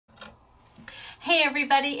Hey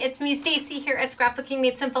everybody, it's me Stacy here at Scrapbooking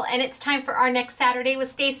Made Simple, and it's time for our next Saturday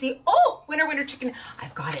with Stacy. Oh, winner chicken.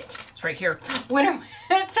 I've got it. It's right here.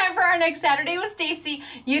 It's time for our next Saturday with Stacy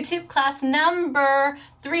YouTube class number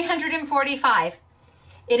 345.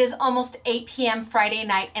 It is almost 8 p.m. Friday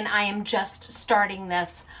night and I am just starting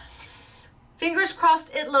this. Fingers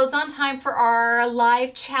crossed it loads on time for our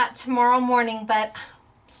live chat tomorrow morning, but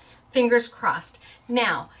fingers crossed.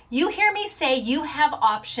 Now, you hear me say you have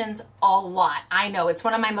options a lot. I know it's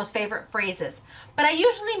one of my most favorite phrases, but I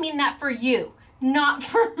usually mean that for you, not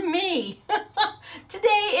for me.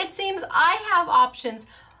 Today, it seems I have options.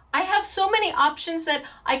 I have so many options that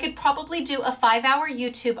I could probably do a 5-hour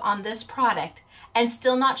YouTube on this product and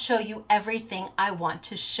still not show you everything I want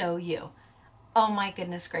to show you. Oh my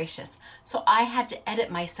goodness gracious. So I had to edit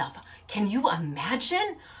myself. Can you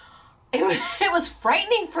imagine? It was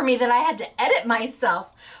frightening for me that I had to edit myself.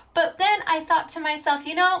 But then I thought to myself,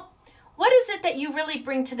 you know, what is it that you really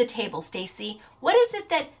bring to the table, Stacy? What is it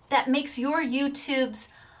that makes your YouTubes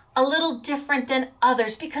a little different than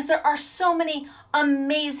others? Because there are so many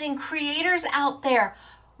amazing creators out there,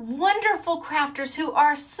 wonderful crafters who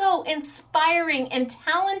are so inspiring and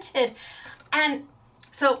talented. And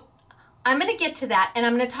so I'm going to get to that, and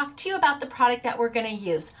I'm going to talk to you about the product that we're going to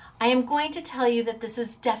use. I am going to tell you that this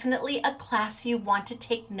is definitely a class you want to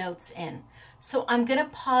take notes in. So I'm going to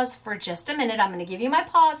pause for just a minute. I'm going to give you my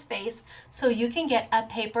pause face so you can get a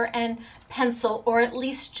paper and pencil, or at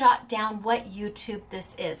least jot down what YouTube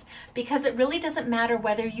this is. Because it really doesn't matter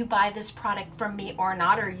whether you buy this product from me or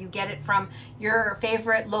not, or you get it from your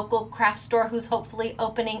favorite local craft store who's hopefully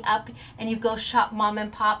opening up and you go shop mom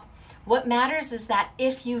and pop. What matters is that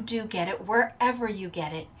if you do get it, wherever you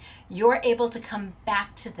get it, you're able to come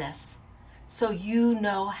back to this so you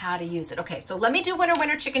know how to use it. Okay, so let me do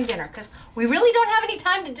winner chicken dinner, because we really don't have any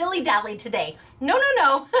time to dilly-dally today. No.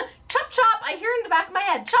 Chop chop, I hear in the back of my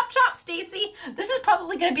head. Chop chop, Stacy. This is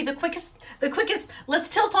probably gonna be the quickest, let's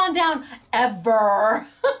tilt on down ever.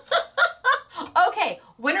 Okay,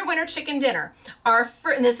 winner chicken dinner.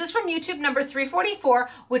 And this is from YouTube number 344,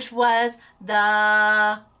 which was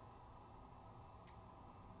the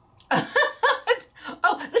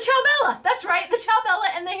the Ciao-Bella. That's right. The Ciao-Bella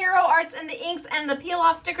and the Hero Arts and the inks and the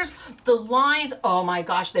peel-off stickers. The lines, oh my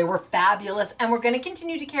gosh, they were fabulous. And we're going to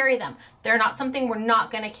continue to carry them. They're not something we're not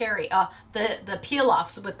going to carry. The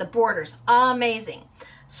peel-offs with the borders. Amazing.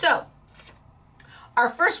 So, our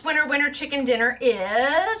first winner chicken dinner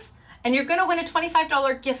is, and you're going to win a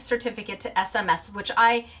 $25 gift certificate to SMS, which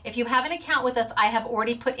if you have an account with us, I have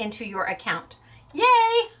already put into your account.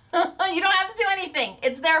 Yay! You don't have to do anything.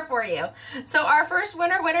 It's there for you. So our first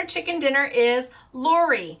winner chicken dinner is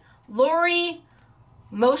Lori. Lori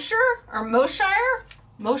Mosher or Moshire?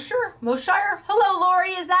 Moshire? Hello, Lori.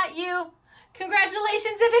 Is that you?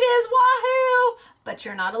 Congratulations if it is. Wahoo! But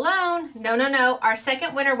you're not alone. No. Our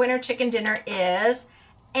second winner chicken dinner is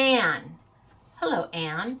Anne. Hello,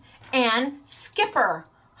 Anne. Anne Skipper.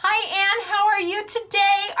 Hi, Anne. How are you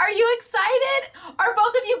today? Are you excited? Are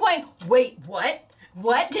both of you going, wait, what?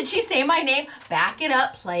 What? Did she say my name? Back it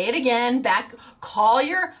up. Play it again. Call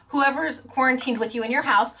whoever's quarantined with you in your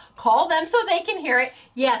house. Call them so they can hear it.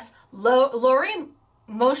 Yes, Lori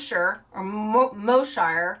Mosher or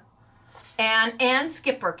Moshire and Ann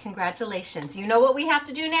Skipper. Congratulations. You know what we have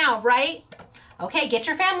to do now, right? Okay, get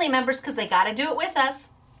your family members because they got to do it with us.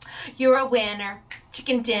 You're a winner.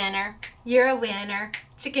 Chicken dinner. You're a winner.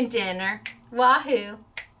 Chicken dinner. Wahoo.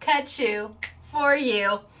 Ka-choo. For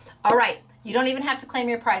you. All right. You don't even have to claim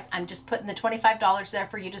your prize. I'm just putting the $25 there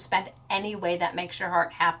for you to spend any way that makes your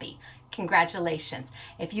heart happy. Congratulations.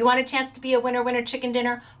 If you want a chance to be a winner chicken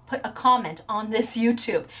dinner, put a comment on this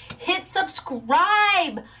YouTube. Hit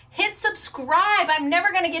subscribe. Hit subscribe. I'm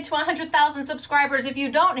never going to get to 100,000 subscribers if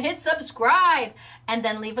you don't hit subscribe. And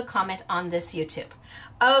then leave a comment on this YouTube.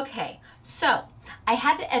 Okay, so I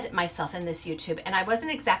had to edit myself in this YouTube, and I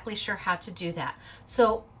wasn't exactly sure how to do that.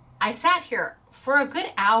 So I sat here for a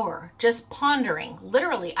good hour just pondering.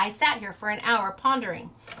 Literally, I sat here for an hour pondering.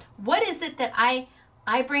 What is it that I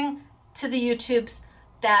bring to the YouTubes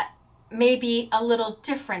that may be a little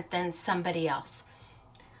different than somebody else?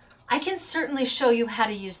 I can certainly show you how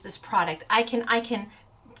to use this product. I can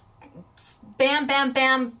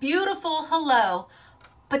bam, beautiful hello.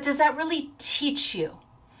 But does that really teach you?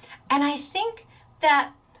 And I think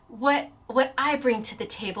that what I bring to the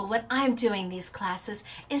table when I'm doing these classes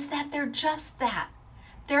is that they're just that.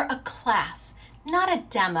 They're a class, not a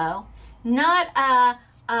demo, not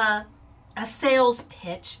a sales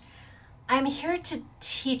pitch. I'm here to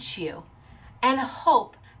teach you and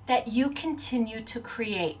hope that you continue to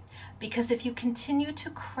create. Because if you continue to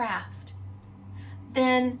craft,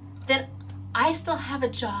 then I still have a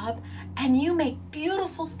job, and you make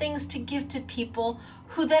beautiful things to give to people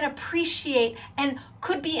who then appreciate and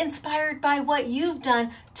could be inspired by what you've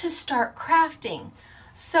done to start crafting.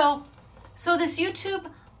 So this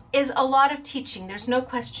YouTube is a lot of teaching. There's no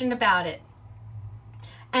question about it.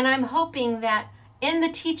 And I'm hoping that in the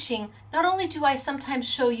teaching, not only do I sometimes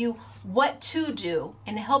show you what to do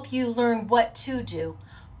and help you learn what to do,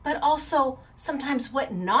 but also sometimes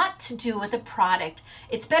what not to do with a product.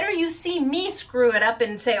 It's better you see me screw it up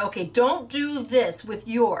and say, okay, don't do this with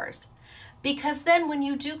yours. Because then when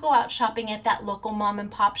you do go out shopping at that local mom and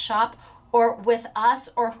pop shop or with us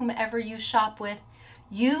or whomever you shop with,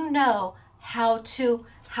 you know how to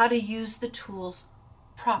use the tools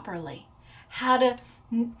properly.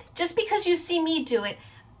 Just because you see me do it,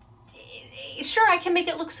 sure, I can make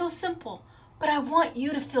it look so simple, but I want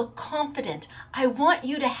you to feel confident. I want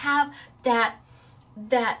you to have that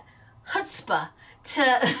chutzpah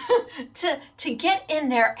to get in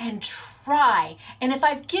there and try. And if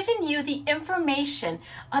I've given you the information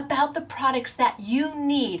about the products that you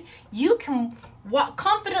need, you can walk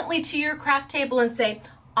confidently to your craft table and say,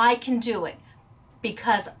 I can do it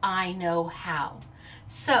because I know how.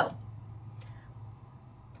 So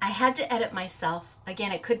I had to edit myself.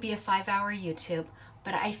 Again, it could be a 5-hour YouTube,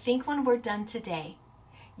 but I think when we're done today,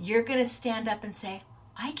 you're going to stand up and say,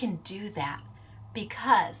 I can do that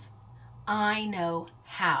because I know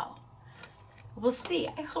how. We'll see.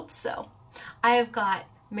 I hope so. I have got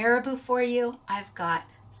Marabu for you. I've got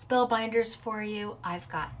Spellbinders for you. I've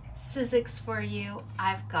got Sizzix for you.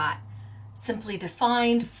 I've got Simply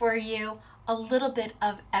Defined for you. A little bit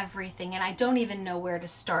of everything, and I don't even know where to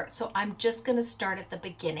start. So I'm just going to start at the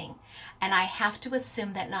beginning. And I have to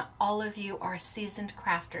assume that not all of you are seasoned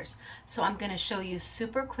crafters. So I'm going to show you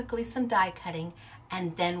super quickly some die cutting,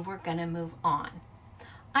 and then we're going to move on.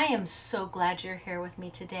 I am so glad you're here with me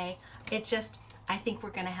today. I think we're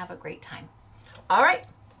going to have a great time. All right,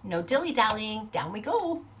 no dilly-dallying. Down we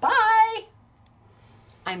go. Bye.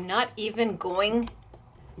 I'm not even going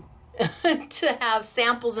to have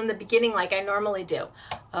samples in the beginning like I normally do.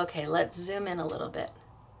 Okay, let's zoom in a little bit.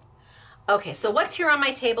 Okay, so what's here on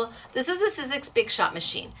my table? This is a Sizzix Big Shot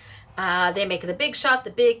machine. They make the Big Shot, the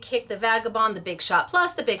Big Kick, the Vagabond, the Big Shot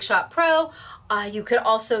Plus, the Big Shot Pro. You could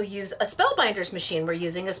also use a Spellbinders machine. We're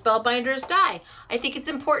using a Spellbinders die. I think it's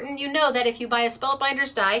important you know that if you buy a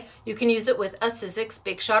Spellbinders die, you can use it with a Sizzix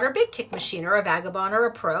Big Shot or Big Kick machine or a Vagabond or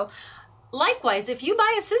a Pro. Likewise, if you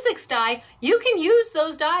buy a Sizzix die, you can use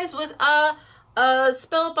those dies with a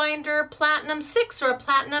Spellbinder Platinum 6 or a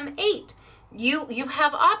Platinum 8. You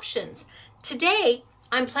have options. Today,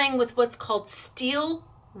 I'm playing with what's called steel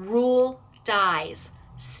rule dies.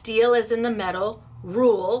 Steel as in the metal,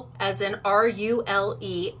 rule as in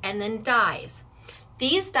R-U-L-E, and then dies.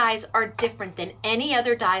 These dies are different than any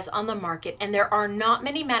other dies on the market, and there are not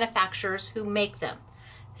many manufacturers who make them.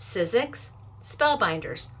 Sizzix,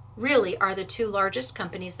 Spellbinders really are the two largest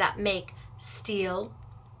companies that make steel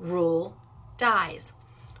rule dies.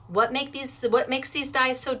 What makes these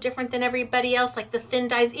dies so different than everybody else, like the thin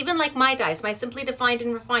dies, even like my dies, my Simply Defined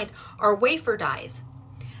and Refined, are wafer dies.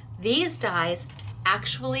 These dies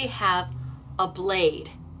actually have a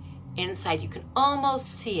blade inside. You can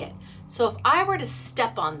almost see it. So if I were to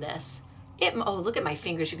step on this, oh, look at my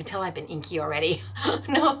fingers. You can tell I've been inky already.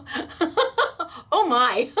 No. Oh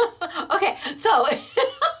my. Okay, so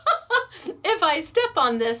if I step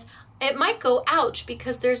on this, it might go ouch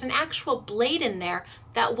because there's an actual blade in there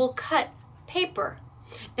that will cut paper.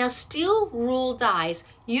 Now, steel rule dies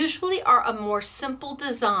usually are a more simple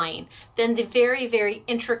design than the very, very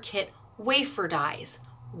intricate wafer dies.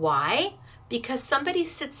 Why? Because somebody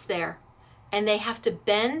sits there and they have to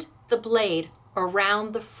bend the blade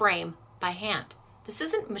around the frame by hand. This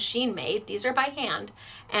isn't machine made, these are by hand,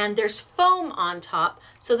 and there's foam on top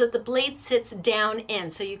so that the blade sits down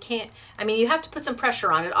in. So you you have to put some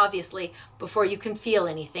pressure on it, obviously, before you can feel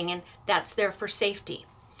anything, and that's there for safety.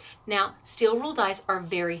 Now, steel rule dies are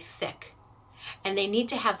very thick, and they need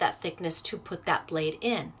to have that thickness to put that blade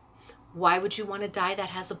in. Why would you want a die that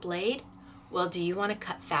has a blade? Well, do you want to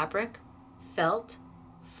cut fabric, felt,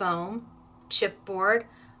 foam, chipboard,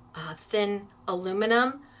 thin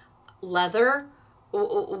aluminum, leather,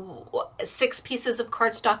 6 pieces of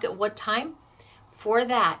cardstock at one time? For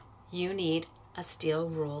that, you need a steel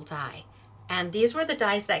rule die. And these were the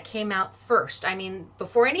dies that came out first. I mean,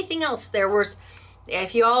 before anything else, there was,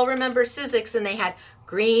 if you all remember Sizzix, and they had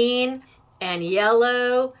green and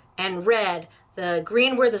yellow and red. The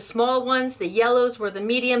green were the small ones, the yellows were the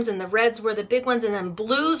mediums, and the reds were the big ones, and then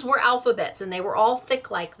blues were alphabets, and they were all thick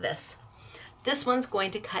like this. This one's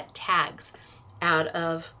going to cut tags out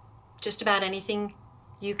of just about anything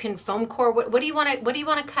You can foam core. What do you want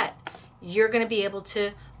to cut? You're going to be able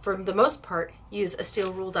to, for the most part, use a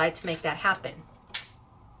steel rule die to make that happen.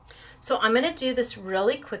 So I'm going to do this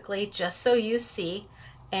really quickly just so you see.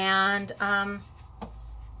 And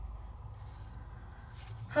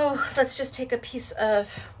let's just take a piece of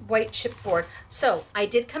white chipboard. So I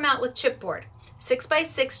did come out with chipboard,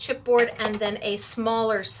 6x6 chipboard, and then a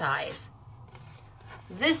smaller size.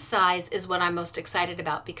 This size is what I'm most excited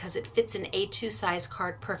about because it fits an A2 size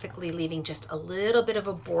card perfectly, leaving just a little bit of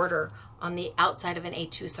a border on the outside of an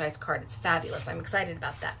A2 size card. It's fabulous. I'm excited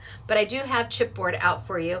about that. But I do have chipboard out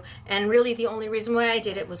for you, and really the only reason why I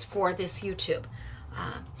did it was for this YouTube.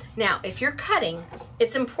 Now, if you're cutting,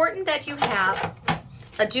 it's important that you have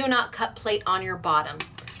a do not cut plate on your bottom.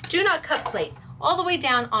 Do not cut plate all the way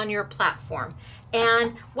down on your platform.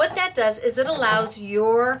 And what that does is it allows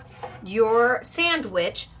your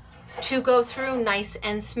sandwich to go through nice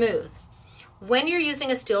and smooth. When you're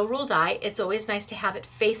using a steel rule die, it's always nice to have it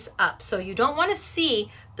face up. So you don't want to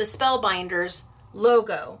see the Spellbinders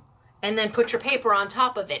logo and then put your paper on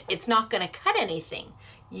top of it. It's not going to cut anything.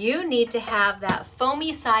 You need to have that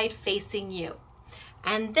foamy side facing you.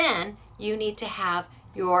 And then you need to have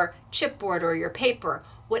your chipboard or your paper,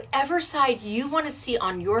 whatever side you want to see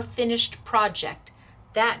on your finished project,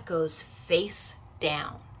 that goes face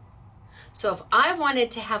down. So if I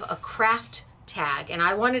wanted to have a craft tag and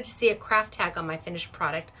I wanted to see a craft tag on my finished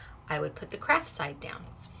product, I would put the craft side down.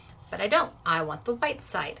 But I don't. I want the white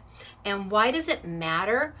side. And why does it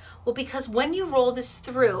matter? Well, because when you roll this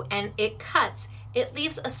through and it cuts, it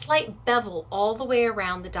leaves a slight bevel all the way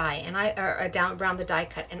around the die, and down around the die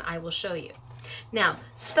cut, and I will show you. Now,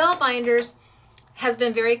 Spellbinders has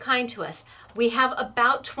been very kind to us. We have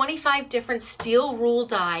about 25 different steel rule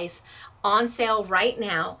dies on sale right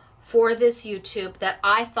now for this YouTube that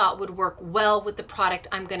I thought would work well with the product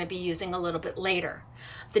I'm going to be using a little bit later.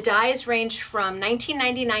 The dies range from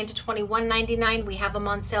 $19.99 to $21.99. We have them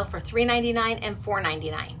on sale for $3.99 and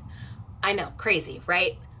 $4.99. I know, crazy,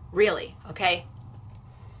 right? Really, okay?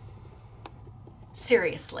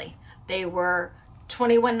 Seriously, they were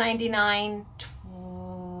 $21.99,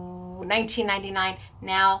 $19.99,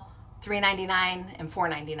 now $3.99 and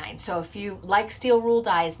 $4.99. So if you like steel rule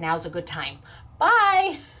dies, now's a good time.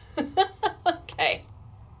 Bye. Okay.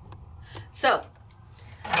 So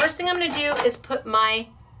first thing I'm going to do is put my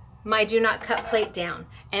do not cut plate down.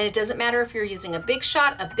 And it doesn't matter if you're using a Big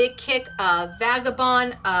Shot, a Big Kick, a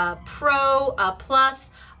Vagabond, a Pro, a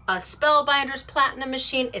Plus, a Spellbinders Platinum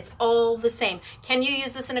machine, it's all the same. Can you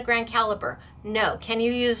use this in a Grand Caliber? No. Can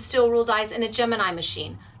you use steel rule dies in a Gemini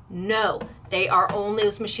machine? No.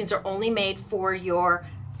 Those machines are only made for your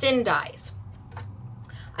thin dies.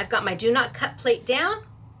 I've got my do not cut plate down.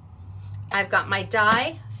 I've got my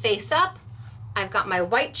die face up. I've got my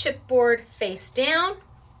white chipboard face down.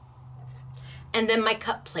 And then my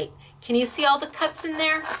cut plate. Can you see all the cuts in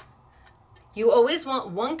there? You always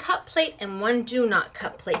want one cut plate and one do not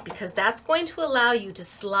cut plate because that's going to allow you to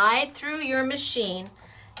slide through your machine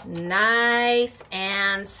nice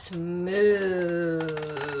and smooth.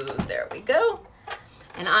 There we go.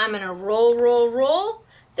 And I'm going to roll, roll, roll.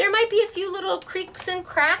 There might be a few little creaks and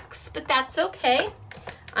cracks, but that's okay.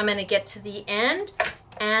 I'm going to get to the end.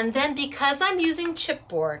 And then because I'm using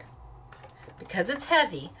chipboard, because it's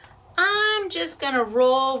heavy, I'm just going to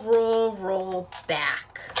roll, roll, roll back.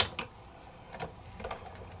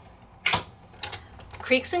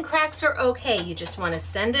 Creaks and cracks are okay. You just want to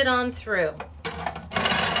send it on through.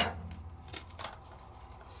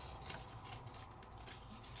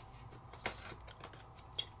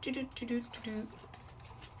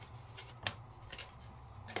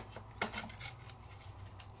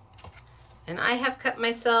 And I have cut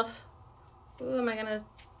myself,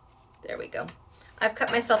 there we go. I've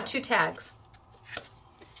cut myself 2 tags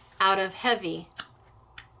out of heavy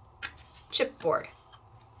chipboard.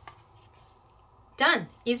 Done,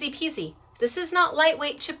 easy peasy. This is not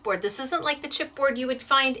lightweight chipboard. This isn't like the chipboard you would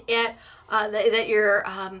find at that your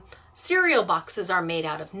cereal boxes are made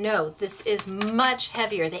out of. No, this is much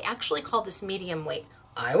heavier. They actually call this medium weight.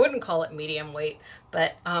 I wouldn't call it medium weight,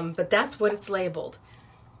 but that's what it's labeled.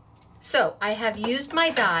 So I have used my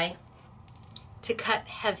die to cut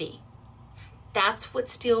heavy. That's what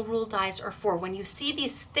steel rule dies are for. When you see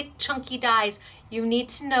these thick, chunky dies, you need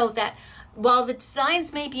to know that while the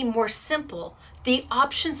designs may be more simple, the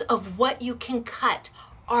options of what you can cut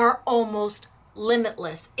are almost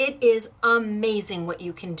limitless. It is amazing what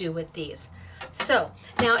you can do with these. So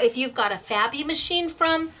now if you've got a Fabby machine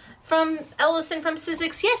from Ellison from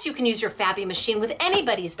Sizzix, yes, you can use your Fabby machine with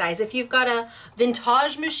anybody's dies. If you've got a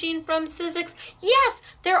vintage machine from Sizzix, yes,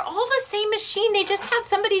 they're all the same machine. They just have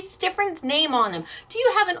somebody's different name on them. Do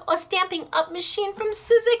you have a Stampin' Up machine from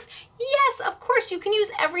Sizzix? Yes, of course, you can use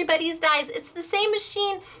everybody's dies. It's the same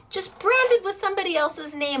machine, just branded with somebody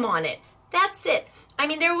else's name on it. That's it. I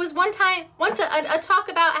mean, there was once a talk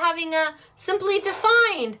about having a Simply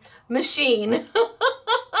Defined machine.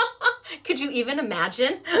 Could you even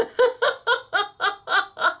imagine?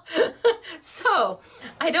 So,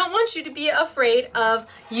 I don't want you to be afraid of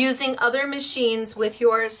using other machines with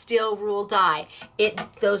your steel rule die.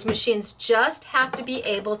 Those machines just have to be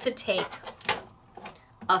able to take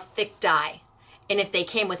a thick die. And if they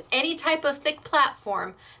came with any type of thick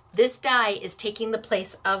platform, this die is taking the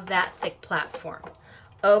place of that thick platform.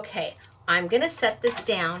 Okay, I'm gonna set this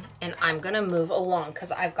down and I'm gonna move along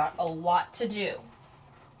because I've got a lot to do.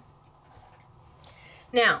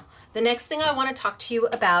 Now, the next thing I want to talk to you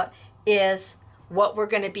about is what we're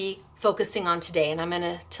going to be focusing on today, and I'm going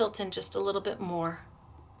to tilt in just a little bit more.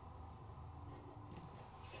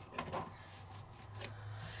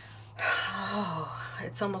 Oh,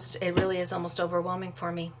 it really is almost overwhelming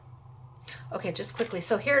for me. Okay, just quickly.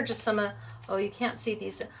 So here are just some of, oh, you can't see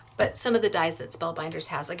these, but some of the dies that Spellbinders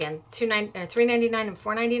has. Again, $3.99 and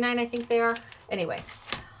 $4.99, I think they are. Anyway,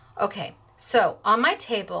 okay, so on my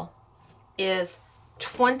table is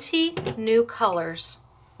 20 new colors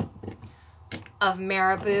of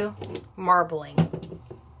Marabu marbling.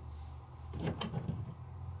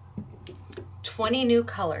 20 new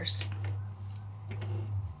colors.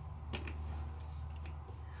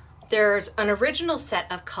 There's an original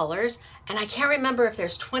set of colors, and I can't remember if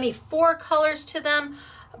there's 24 colors to them,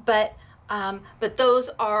 but those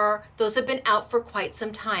have been out for quite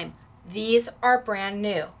some time. These are brand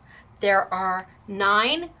new. There are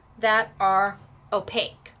 9 that are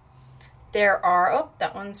opaque. There are,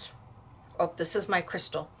 this is my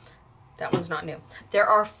crystal. That one's not new. There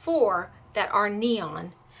are 4 that are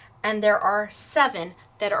neon, and there are 7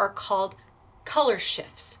 that are called color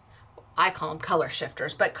shifts. I call them color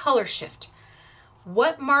shifters, but color shift.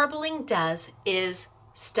 What marbling does is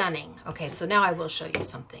stunning. Okay, so now I will show you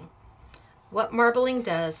something. What marbling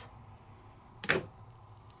does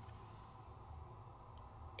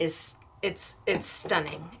is it's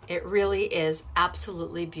stunning. It really is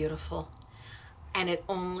absolutely beautiful. And it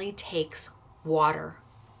only takes water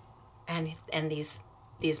and these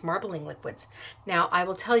marbling liquids. Now, I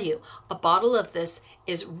will tell you, a bottle of this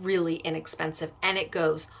is really inexpensive, and it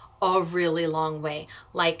goes a really long way.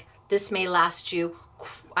 Like, this may last you,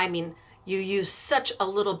 I mean, you use such a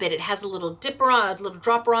little bit. It has a little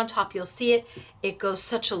dropper on top. You'll see it. It goes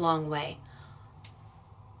such a long way.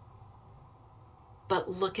 But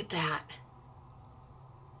look at that.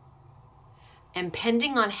 And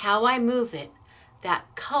depending on how I move it,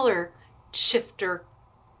 that color shifter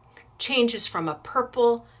changes from a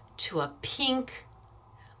purple to a pink,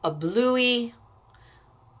 a bluey.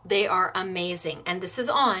 They are amazing. And this is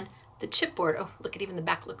on the chipboard. Oh, look at, even the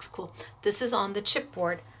back looks cool. This is on the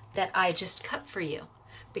chipboard that I just cut for you,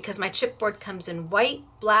 because my chipboard comes in white,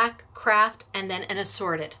 black, craft, and then an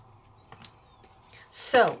assorted.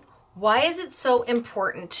 So why is it so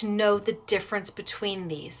important to know the difference between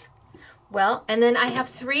these? Well, and then I have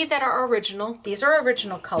 3 that are original. These are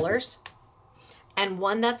original colors, and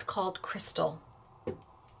 1 that's called crystal.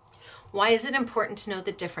 Why is it important to know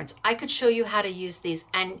the difference? I could show you how to use these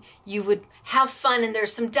and you would have fun, and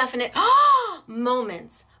there's some definite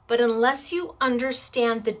moments. But unless you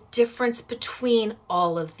understand the difference between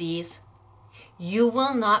all of these, you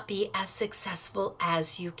will not be as successful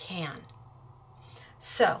as you can.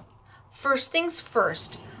 So, first things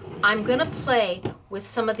first, I'm gonna play with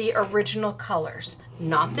some of the original colors,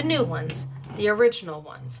 not the new ones, the original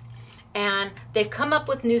ones. And they've come up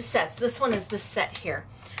with new sets. This one is this set here.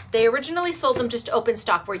 They originally sold them just open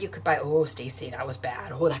stock, where you could buy, oh, Stacy, that was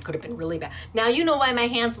bad. Oh, that could have been really bad. Now you know why my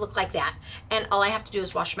hands look like that. And all I have to do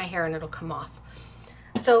is wash my hair and it'll come off.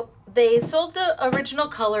 So they sold the original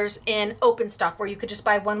colors in open stock, where you could just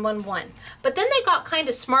buy 1, 1, 1. But then they got kind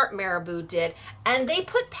of smart, Marabu did, and they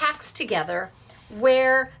put packs together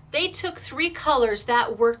where they took 3 colors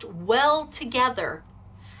that worked well together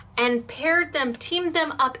and paired them, teamed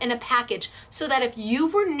them up in a package, so that if you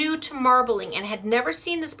were new to marbling and had never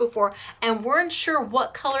seen this before and weren't sure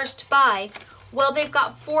what colors to buy, well, they've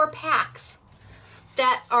got 4 packs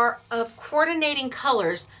that are of coordinating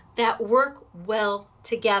colors that work well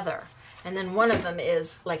together. And then one of them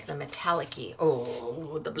is like the metallic-y.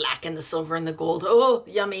 Oh, the black and the silver and the gold. Oh,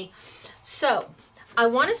 yummy. So I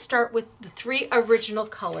want to start with the 3 original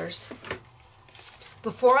colors.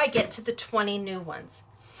 before I get to the 20 new ones.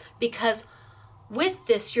 Because with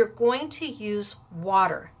this, you're going to use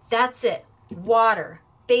water. That's it, water,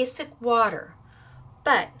 basic water.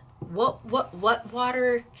 But what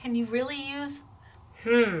water can you really use?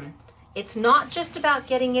 It's not just about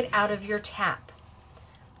getting it out of your tap.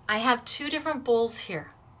 I have two different bowls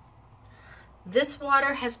here. This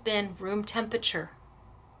water has been room temperature.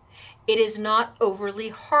 It is not overly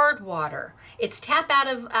hard water. It's tap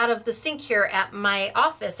out of the sink here at my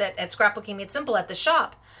office at Scrapbooking Made Simple at the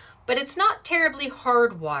shop, but it's not terribly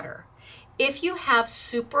hard water. If you have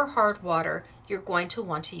super hard water, you're going to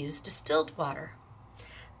want to use distilled water.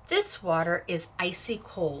 This water is icy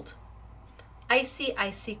cold. Icy,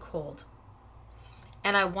 icy cold.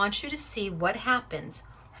 And I want you to see what happens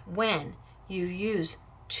when you use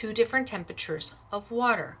two different temperatures of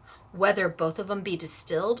water. Whether both of them be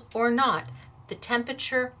distilled or not, the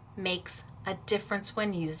temperature makes a difference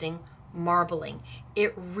when using marbling.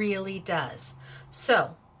 It really does.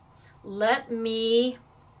 So I'm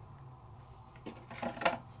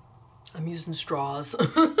using straws.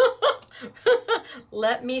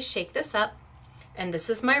 Let me shake this up. And this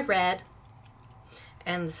is my red.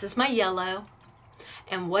 And this is my yellow.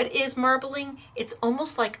 And what is marbling? It's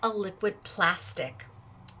almost like a liquid plastic.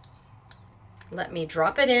 Let me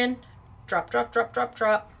drop it in. Drop, drop, drop, drop,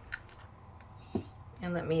 drop.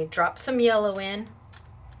 And let me drop some yellow in.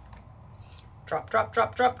 Drop, drop,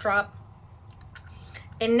 drop, drop, drop.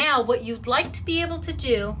 And now what you'd like to be able to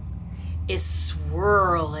do is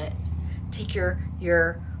swirl it. Take your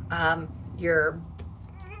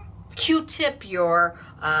Q-tip, your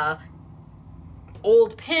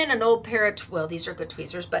old pin, an old pair of, well, these are good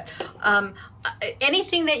tweezers, but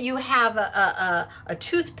anything that you have, a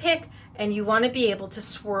toothpick, and you want to be able to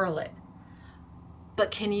swirl it.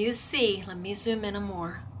 But can you see, let me zoom in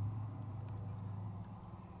more.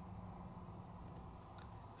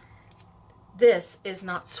 This is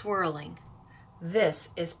not swirling. This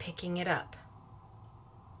is picking it up.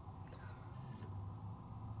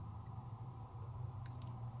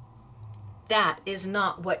 That is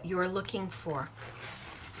not what you're looking for.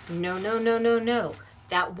 No, no, no, no, no.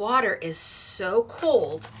 That water is so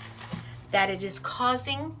cold that it is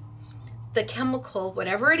causing the chemical,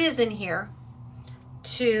 whatever it is in here,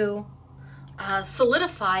 to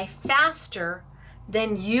solidify faster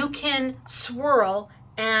than you can swirl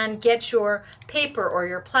and get your paper or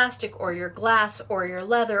your plastic or your glass or your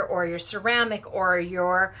leather or your ceramic or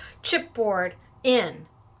your chipboard in.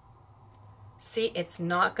 See, it's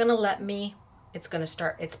not going to let me. It's going to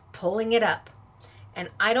start, it's pulling it up. And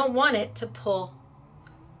I don't want it to pull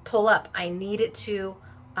up. I need it to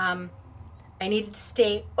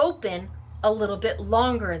stay open a little bit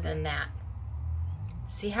longer than that.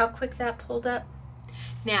 See how quick that pulled up?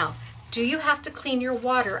 Now, do you have to clean your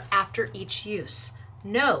water after each use?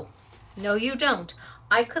 No, no you don't.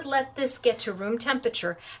 I could let this get to room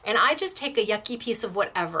temperature and I just take a yucky piece of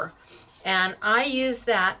whatever and I use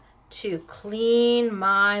that to clean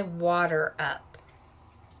my water up.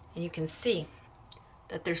 And you can see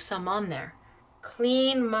that there's some on there.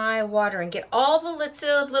 Clean my water and get all the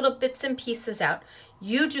little bits and pieces out.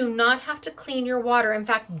 You do not have to clean your water. In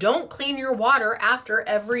fact, don't clean your water after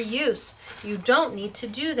every use. You don't need to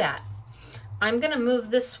do that. I'm going to move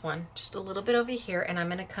this one just a little bit over here and I'm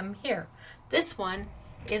going to come here. This one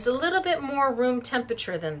is a little bit more room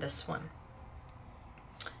temperature than this one.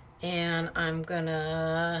 And I'm going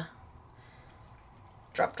to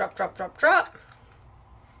drop, drop, drop, drop, drop.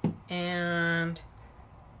 And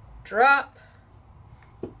drop.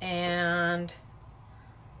 And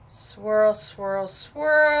swirl, swirl,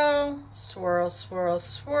 swirl, swirl, swirl,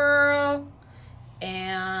 swirl.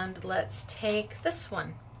 And let's take this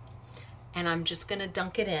one. And I'm just going to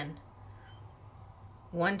dunk it in.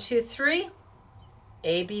 1, 2, 3,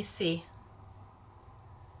 ABC.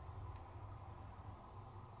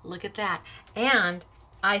 Look at that. And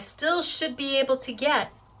I still should be able to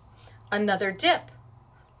get another dip.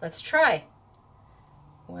 Let's try.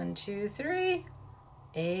 1, 2, 3,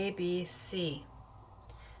 ABC.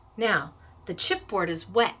 Now, the chipboard is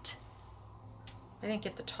wet. I didn't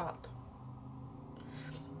get the top.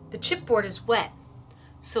 The chipboard is wet.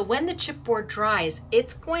 So when the chipboard dries,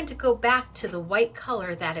 it's going to go back to the white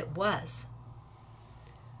color that it was.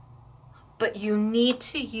 But you need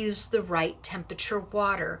to use the right temperature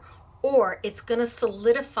water or it's going to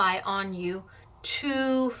solidify on you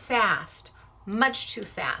too fast, much too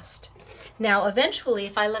fast. Now, eventually,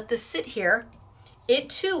 if I let this sit here, it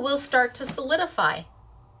too will start to solidify.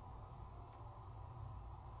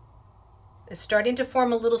 It's starting to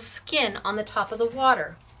form a little skin on the top of the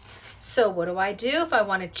water. So what do? If I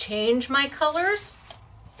want to change my colors,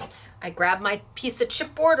 I grab my piece of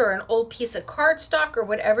chipboard or an old piece of cardstock or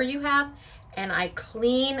whatever you have, and I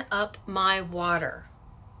clean up my water.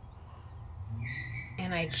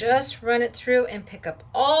 And I just run it through and pick up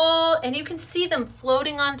all, and you can see them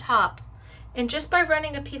floating on top. And just by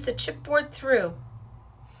running a piece of chipboard through,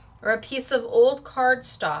 or a piece of old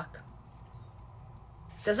cardstock,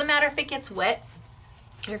 doesn't matter if it gets wet,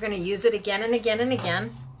 you're gonna use it again and again and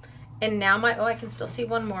again. And now my, oh, I can still see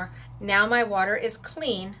one more. Now my water is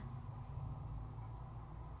clean.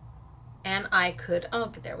 And I could,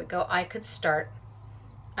 oh, there we go. I could start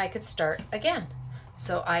again.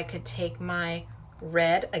 So I could take my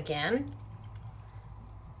red again,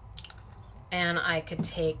 and I could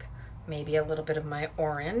take maybe a little bit of my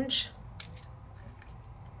orange,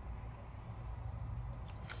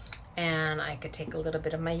 and I could take a little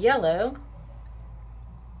bit of my yellow,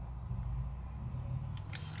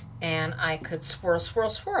 and I could swirl,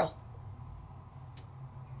 swirl, swirl.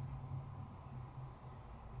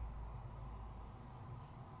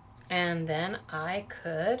 And then I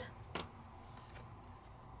could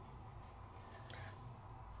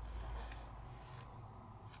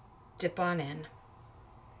dip on in.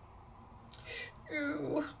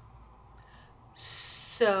 Ooh,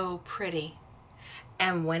 so pretty.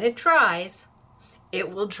 And when it dries, it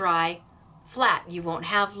will dry flat. You won't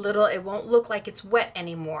have little, it won't look like it's wet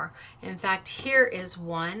anymore. In fact, here is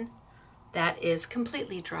one that is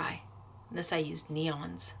completely dry. This I used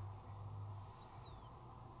neons.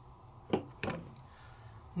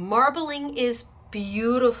 Marbling is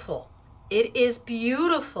beautiful. It is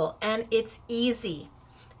beautiful and it's easy.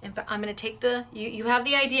 In fact, I'm going to take the, you have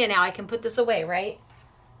the idea now. I can put this away, right?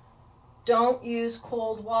 Don't use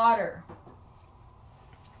cold water.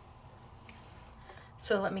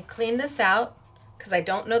 So let me clean this out because I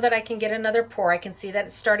don't know that I can get another pour. I can see that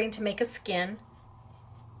it's starting to make a skin.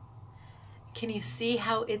 Can you see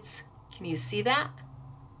how it's, can you see that?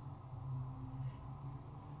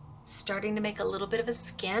 It's starting to make a little bit of a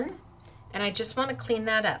skin, and I just want to clean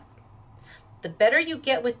that up. The better you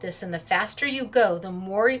get with this and the faster you go, the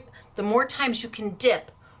more times you can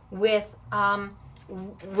dip with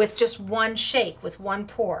just one shake, with one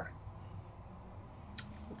pour.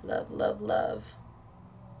 Love, love, love.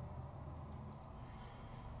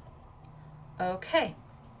 Okay,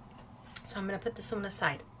 so I'm going to put this one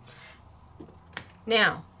aside.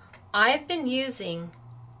 Now, I've been using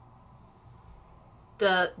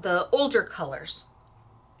the older colors,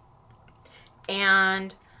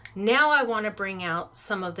 and now I want to bring out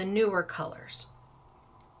some of the newer colors.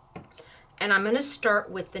 And I'm going to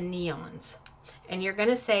start with the neons. And you're going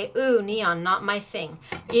to say, ooh, neon, not my thing.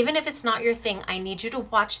 Even if it's not your thing, I need you to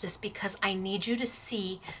watch this because I need you to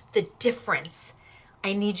see the difference.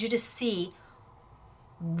 I need you to see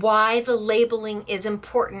why the labeling is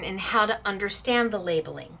important and how to understand the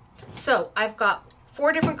labeling. So I've got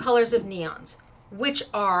 4 different colors of neons, which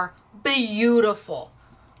are beautiful.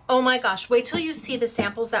 Oh my gosh, wait till you see the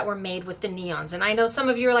samples that were made with the neons. And I know some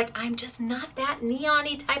of you are like, I'm just not that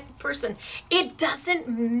neon-y type of person. It doesn't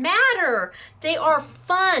matter. They are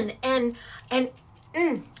fun and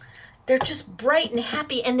they're just bright and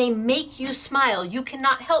happy and they make you smile. You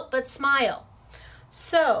cannot help but smile.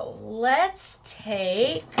 So let's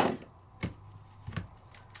take,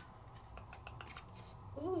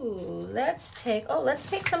 let's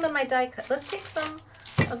take some of my die cut. Let's take some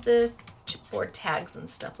of the chipboard tags and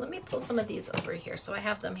stuff. Let me pull some of these over here so I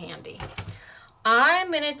have them handy. I'm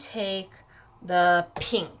gonna take the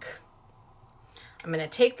pink. I'm gonna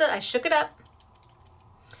take I shook it up,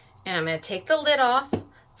 and I'm gonna take the lid off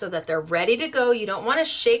so that they're ready to go. You don't wanna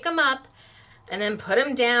shake them up and then put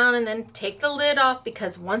them down and then take the lid off,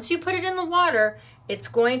 because once you put it in the water, it's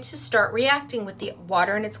going to start reacting with the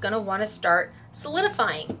water and it's gonna wanna start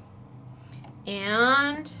solidifying.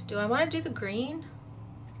 And do I wanna do the green?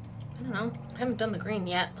 I don't know, I haven't done the green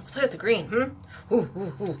yet. Let's play with the green,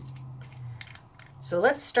 So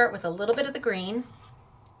let's start with a little bit of the green.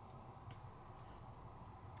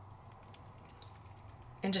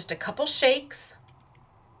 And just a couple shakes.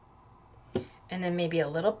 And then maybe a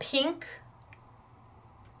little pink.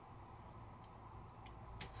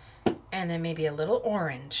 And then maybe a little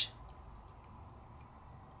orange.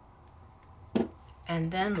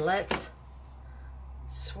 And then let's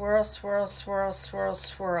swirl, swirl, swirl, swirl,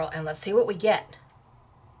 swirl, and let's see what we get.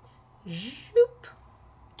 Zoop.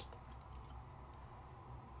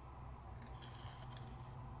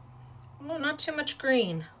 Oh, not too much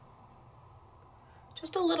green.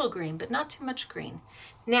 Just a little green, but not too much green.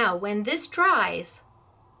 Now, when this dries,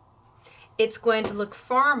 it's going to look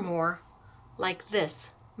far more like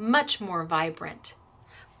this, much more vibrant.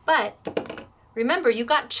 But remember, you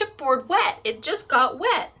got chipboard wet. It just got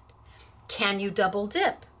wet. Can you double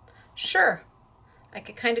dip? Sure. I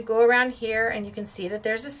could kind of go around here and you can see that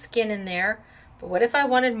there's a skin in there. But what if I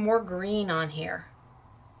wanted more green on here?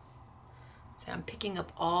 So I'm picking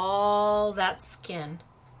up all that skin.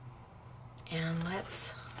 And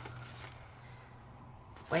let's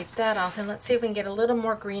wipe that off and let's see if we can get a little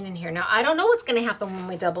more green in here. Now, I don't know what's going to happen when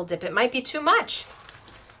we double dip. It might be too much.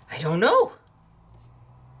 I don't know.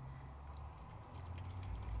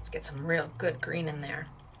 Let's get some real good green in there.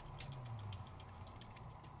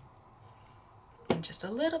 And just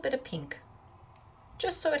a little bit of pink,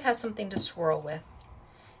 just so it has something to swirl with.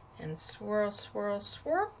 And swirl, swirl,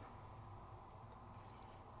 swirl.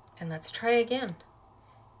 And let's try again.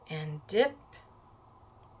 And dip.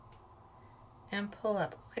 And pull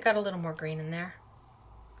up. I got a little more green in there.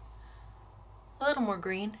 A little more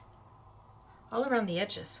green. All around the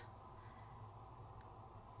edges.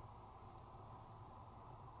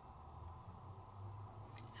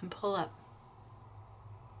 And pull up.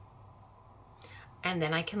 And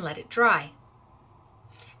then I can let it dry.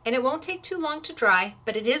 And it won't take too long to dry,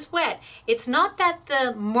 but it is wet. It's not that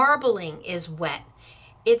the marbling is wet.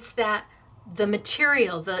 It's that the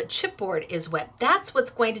material, the chipboard is wet. That's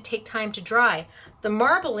what's going to take time to dry. The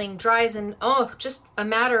marbling dries in, just a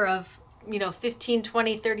matter of, 15,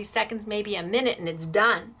 20, 30 seconds, maybe a minute, and it's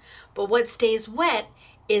done. But what stays wet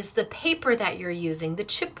is the paper that you're using, the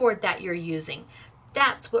chipboard that you're using.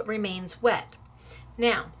 That's what remains wet.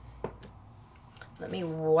 Now, let me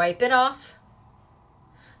wipe it off.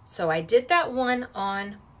 So I did that one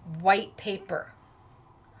on white paper.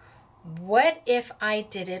 What if I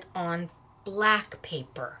did it on black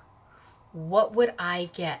paper? What would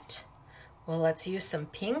I get? Well, let's use some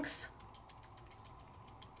pinks.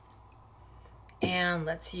 And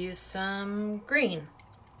let's use some green.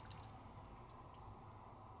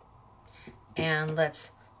 And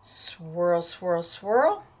let's swirl, swirl,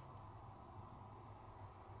 swirl.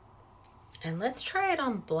 And let's try it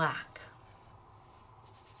on black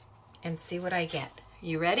and see what I get.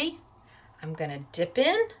 You ready? I'm going to dip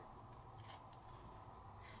in.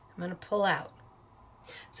 I'm going to pull out.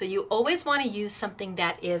 So you always want to use something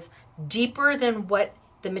that is deeper than what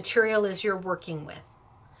the material is you're working with.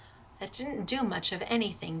 That didn't do much of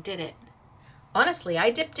anything, did it? Honestly, I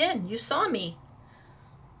dipped in. You saw me.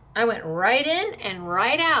 I went right in and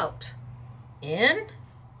right out. In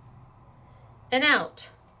and out.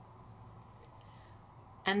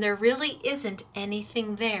 And there really isn't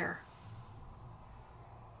anything there.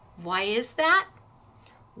 Why is that?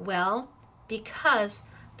 Well, because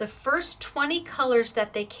the first 20 colors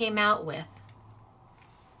that they came out with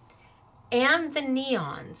and the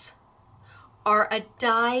neons are a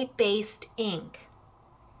dye-based ink,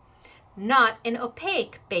 not an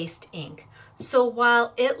opaque-based ink. So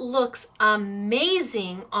while it looks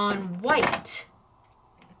amazing on white,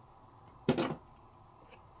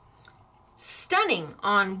 stunning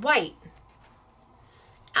on white,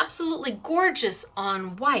 absolutely gorgeous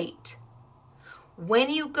on white, when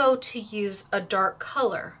you go to use a dark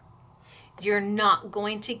color, you're not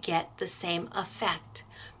going to get the same effect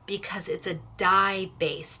because it's a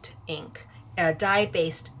dye-based ink, a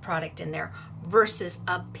dye-based product in there versus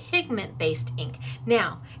a pigment-based ink.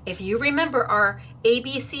 Now, if you remember our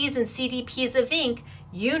ABCs and CDPs of ink,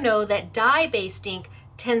 you know that dye-based ink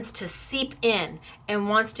tends to seep in and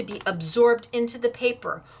wants to be absorbed into the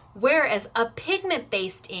paper, whereas a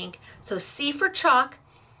pigment-based ink, so C for chalk,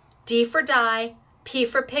 D for dye, P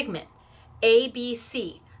for pigment, A, B,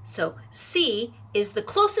 C. So C is the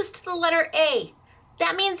closest to the letter A.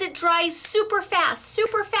 That means it dries super fast,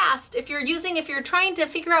 super fast. If you're trying to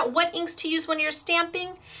figure out what inks to use when you're stamping,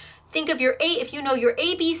 think of your A. If you know your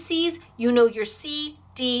ABCs, you know your C,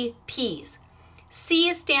 D, Ps.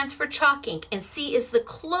 C stands for chalk ink, and C is the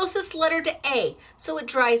closest letter to A, so it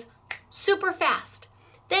dries super fast.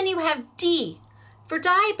 Then you have D for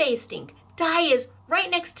dye-based ink. Dye is right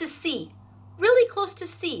next to C, really close to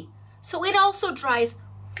C, so it also dries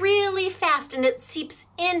really fast and it seeps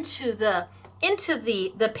into the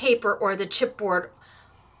paper or the chipboard.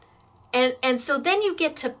 And so then you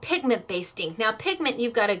get to pigment-based ink. Now pigment,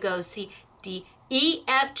 you've got to go C, D, E,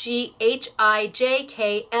 F, G, H, I, J,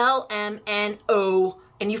 K, L, M, N, O,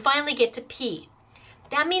 and you finally get to P.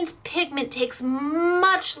 That means pigment takes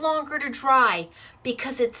much longer to dry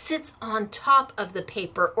because it sits on top of the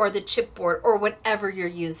paper or the chipboard or whatever you're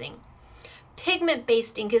using.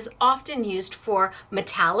 Pigment-based ink is often used for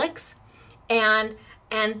metallics and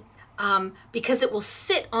because it will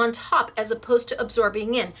sit on top as opposed to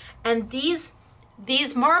absorbing in. And these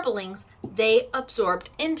marblings, they absorbed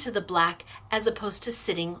into the black as opposed to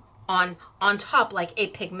sitting on top like a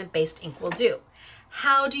pigment-based ink will do.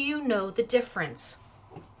 How do you know the difference?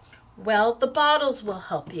 Well, the bottles will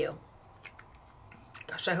help you.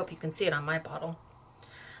 Gosh, I hope you can see it on my bottle.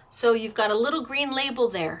 So you've got a little green label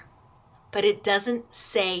there, but it doesn't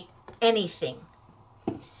say anything.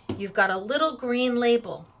 You've got a little green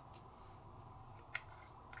label,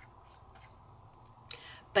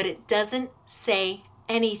 but it doesn't say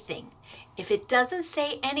anything. If it doesn't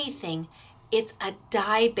say anything, it's a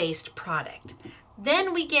dye-based product.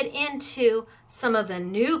 Then we get into some of the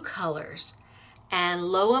new colors, and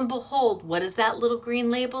lo and behold, what does that little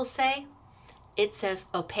green label say? It says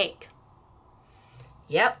opaque.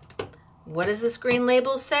 Yep. What does this green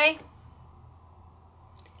label say?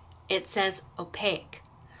 It says opaque.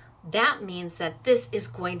 That means that this is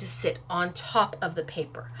going to sit on top of the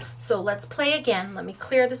paper. So let's play again. Let me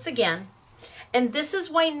clear this again. And this is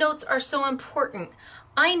why notes are so important.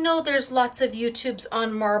 I know there's lots of YouTubes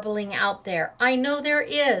on marbling out there. I know there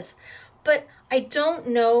is. But I don't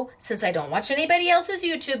know, since I don't watch anybody else's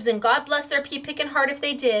YouTubes, and God bless their pea-picking heart if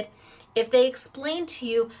they did, if they explain to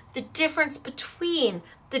you the difference between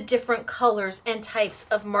the different colors and types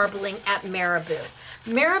of marbling at Marabu.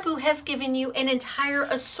 Marabu has given you an entire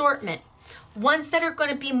assortment. Ones that are going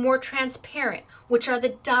to be more transparent, which are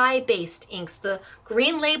the dye-based inks, the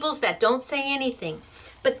green labels that don't say anything.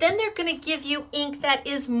 But then they're going to give you ink that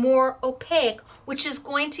is more opaque, which is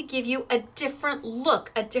going to give you a different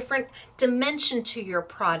look, a different dimension to your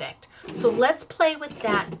product. So let's play with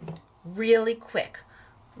that really quick.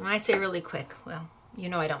 When I say really quick, well, you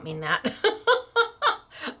know I don't mean that.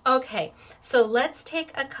 Okay, so let's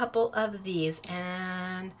take a couple of these,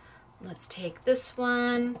 and let's take this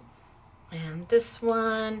one, and this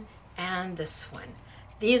one, and this one.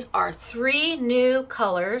 These are 3 new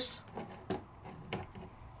colors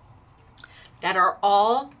that are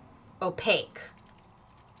all opaque.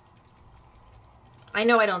 I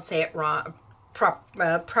know I don't say it wrong,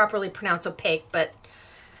 properly pronounce opaque, but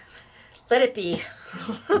let it be.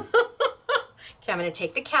 Okay, I'm going to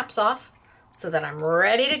take the caps off so that I'm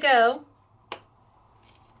ready to go.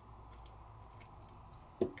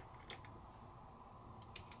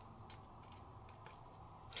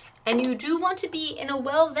 And you do want to be in a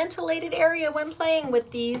well-ventilated area when playing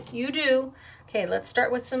with these. You do. Okay, let's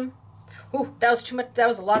start with some... Ooh, that was too much. That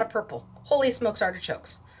was a lot of purple. Holy smokes,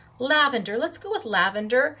 artichokes. Lavender. Let's go with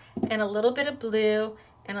lavender and a little bit of blue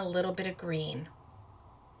and a little bit of green.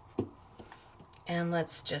 And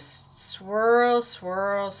let's just swirl,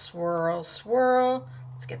 swirl, swirl, swirl.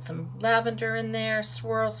 Let's get some lavender in there.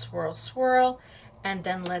 Swirl, swirl, swirl. And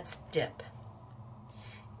then let's dip.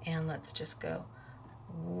 And let's just go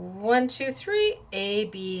 1, 2, 3, A,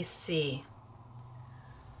 B, C.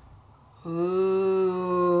 Ooh,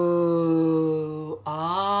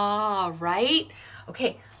 ah, right?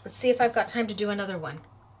 Okay, let's see if I've got time to do another one.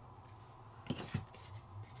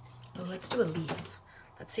 Oh, let's do a leaf.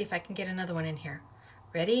 Let's see if I can get another one in here.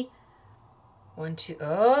 Ready? 1, 2,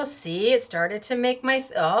 oh, see, it started to make my,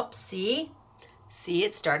 oh, see? See,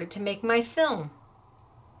 it started to make my film.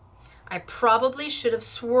 I probably should have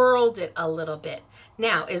swirled it a little bit.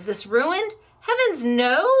 Now, is this ruined? Heavens,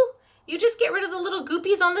 no! You just get rid of the little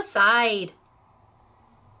goopies on the side.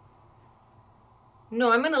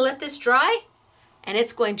 No, I'm going to let this dry, and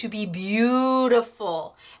it's going to be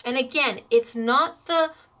beautiful. And again, it's not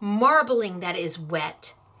the marbling that is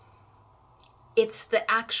wet. It's the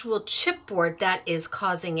actual chipboard that is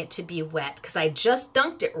causing it to be wet, because I just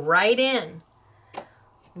dunked it right in.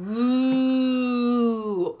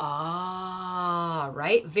 Ooh, ah,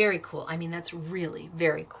 right? Very cool. I mean, that's really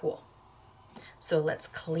very cool. So let's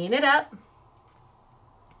clean it up.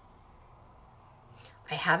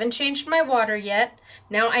 I haven't changed my water yet.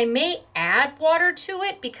 Now I may add water to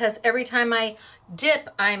it because every time I dip,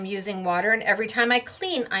 I'm using water, and every time I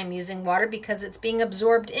clean, I'm using water because it's being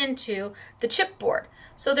absorbed into the chipboard.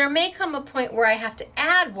 So there may come a point where I have to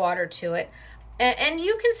add water to it, and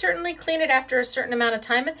you can certainly clean it after a certain amount of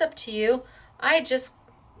time. It's up to you.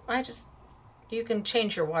 You can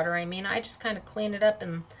change your water, I mean. I just kind of clean it up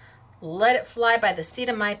and let it fly by the seat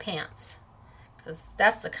of my pants, because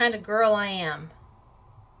that's the kind of girl I am.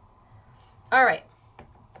 All right,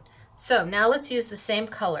 so now let's use the same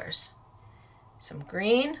colors. Some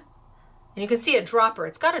green, and you can see a dropper.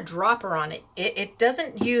 It's got a dropper on it. It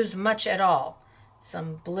doesn't use much at all.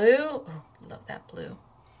 Some blue, oh, love that blue,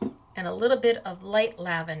 and a little bit of light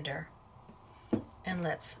lavender. And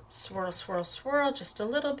let's swirl, swirl, swirl just a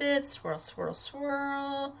little bit, swirl, swirl,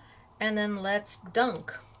 swirl, and then let's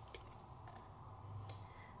dunk.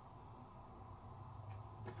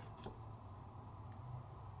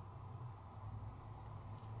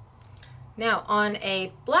 Now on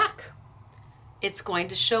a black, it's going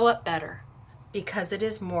to show up better because it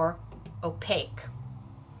is more opaque.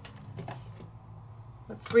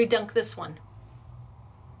 Let's redunk this one.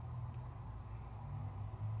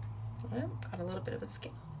 Well, got a little bit of a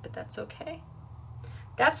skin, but that's okay.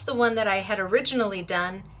 That's the one that I had originally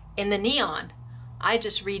done in the neon. I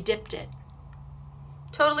just redipped it.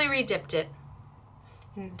 Totally redipped it.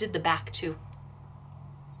 And did the back too.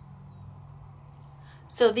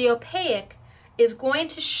 So the opaque is going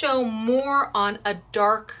to show more on a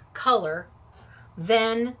dark color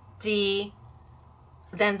than the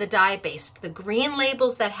dye-based. The green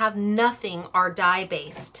labels that have nothing are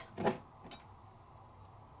dye-based.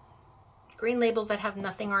 Green labels that have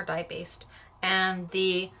nothing are dye-based. And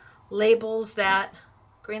the labels that,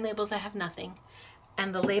 green labels that have nothing,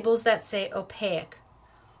 and the labels that say opaque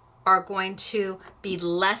are going to be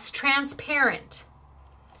less transparent.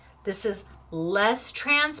 This is less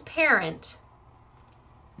transparent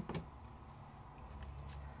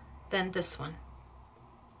than this one.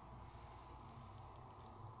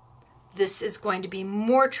 This is going to be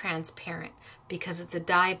more transparent because it's a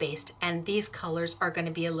dye-based, and these colors are going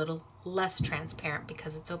to be a little less transparent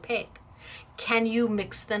because it's opaque. Can you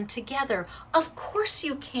mix them together? Of course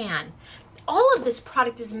you can. All of this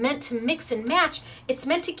product is meant to mix and match. It's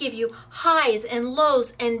meant to give you highs and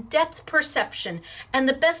lows and depth perception. And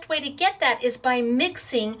the best way to get that is by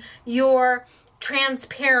mixing your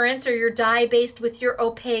transparent or your dye-based with your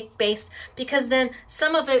opaque-based, because then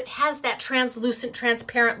some of it has that translucent,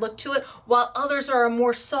 transparent look to it, while others are a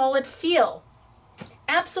more solid feel.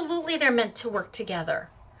 Absolutely, they're meant to work together.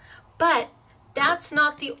 But that's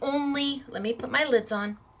not the only, let me put my lids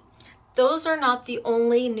on. Those are not the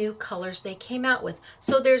only new colors they came out with.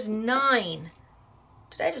 So there's 9.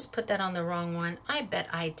 Did I just put that on the wrong one? I bet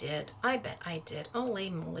I did. I bet I did. Holy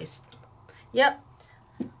moly. Yep.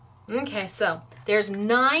 Okay, so there's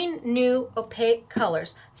 9 new opaque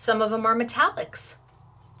colors. Some of them are metallics.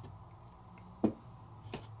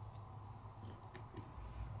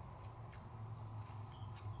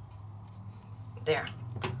 There.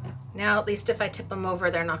 Now, at least if I tip them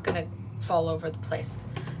over, they're not going to fall over the place.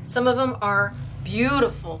 Some of them are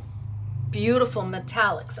beautiful, beautiful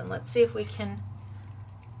metallics. And let's see if we can,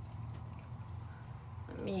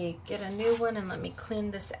 let me get a new one and let me clean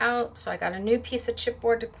this out. So I got a new piece of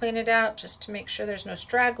chipboard to clean it out just to make sure there's no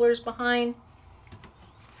stragglers behind.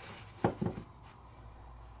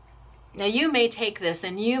 Now you may take this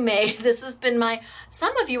and you may, this has been my,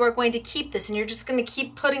 some of you are going to keep this and you're just going to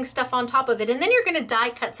keep putting stuff on top of it, and then you're going to die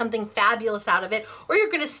cut something fabulous out of it, or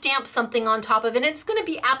you're going to stamp something on top of it, and it's going to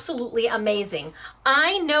be absolutely amazing.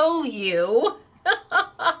 I know you.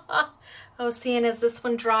 Oh, see, and as this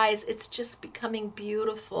one dries, it's just becoming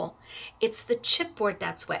beautiful. It's the chipboard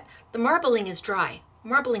that's wet. The marbling is dry.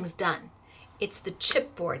 Marbling's done. It's the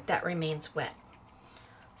chipboard that remains wet.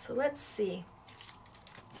 So let's see.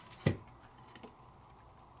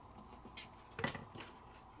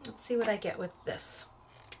 Let's see what I get with this.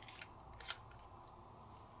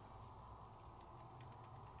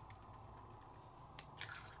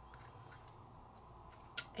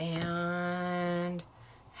 And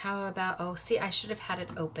how about, oh, see, I should have had it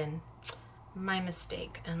open. My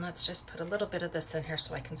mistake. And let's just put a little bit of this in here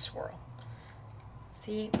so I can swirl.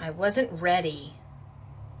 See, I wasn't ready.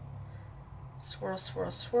 Swirl, swirl,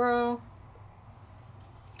 swirl.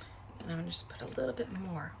 And I'm going to just put a little bit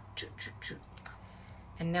more.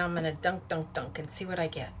 And now I'm going to dunk, dunk, dunk and see what I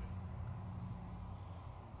get.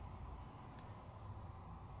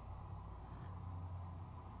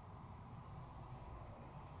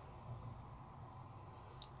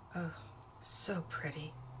 Oh, so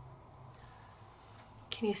pretty.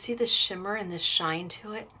 Can you see the shimmer and the shine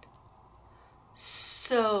to it?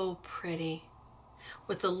 So pretty.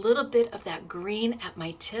 With a little bit of that green at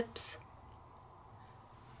my tips.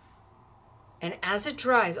 And as it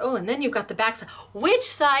dries, oh, and then you've got the back side. Which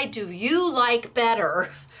side do you like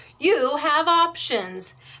better? You have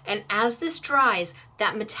options. And as this dries,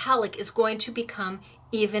 that metallic is going to become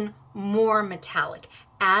even more metallic.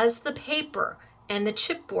 As the paper and the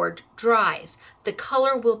chipboard dries, the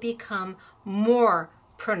color will become more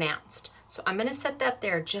pronounced. So I'm going to set that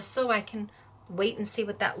there just so I can wait and see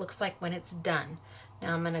what that looks like when it's done.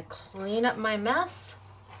 Now I'm going to clean up my mess.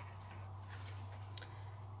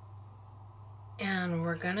 And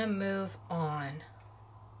we're going to move on.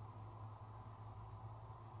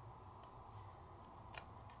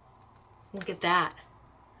 Look at that.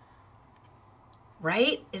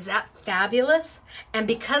 Right? Is that fabulous? And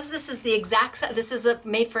because this is the exact, this is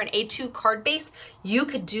made for an A2 card base, you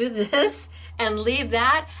could do this and leave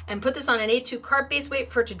that and put this on an A2 card base,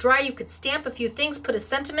 wait for it to dry. You could stamp a few things, put a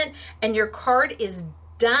sentiment, and your card is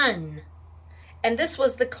done. And this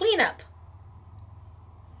was the cleanup.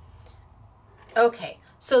 Okay,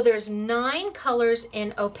 So there's 9 colors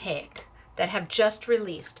in opaque that have just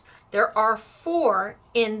released. There are 4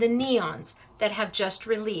 in the neons that have just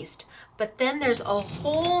released. But then there's a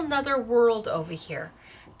whole nother world over here.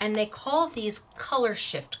 And they call these color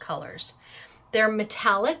shift colors. They're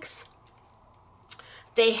metallics.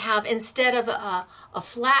 They have, instead of a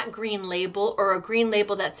flat green label or a green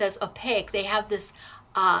label that says opaque, they have this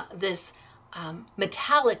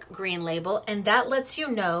metallic green label, and that lets you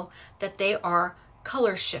know that they are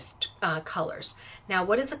color shift colors. Now,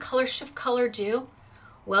 what does a color shift color do?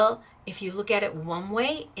 Well, if you look at it one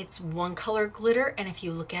way, it's one color glitter, and if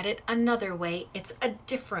you look at it another way, it's a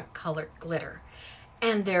different colored glitter.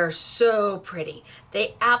 And they're so pretty.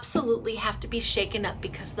 They absolutely have to be shaken up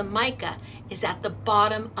because the mica is at the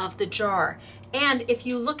bottom of the jar. And if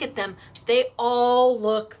you look at them, they all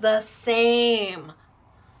look the same.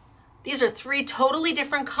 These are 3 totally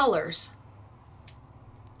different colors.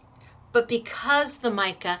 But because the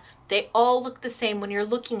mica, they all look the same when you're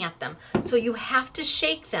looking at them. So you have to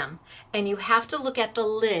shake them and you have to look at the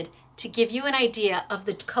lid to give you an idea of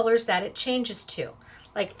the colors that it changes to.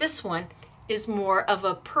 Like this one is more of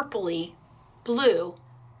a purpley blue,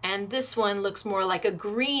 and this one looks more like a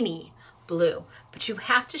greeny blue. But you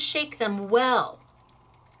have to shake them well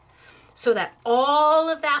so that all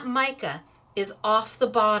of that mica is off the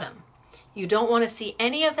bottom. You don't want to see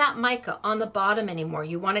any of that mica on the bottom anymore.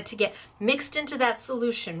 You want it to get mixed into that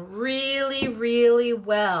solution really, really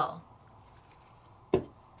well.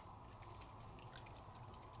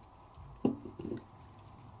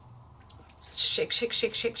 Shake, shake,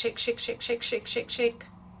 shake, shake, shake, shake, shake, shake, shake, shake, shake.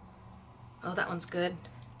 Oh, that one's good.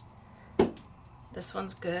 This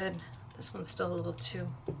one's good. This one's still a little too.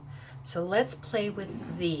 So let's play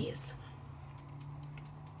with these.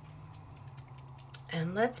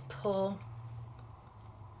 And let's pull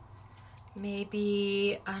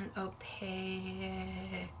maybe an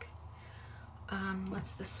opaque.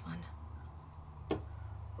 What's this one?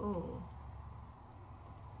 Ooh.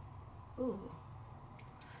 Ooh.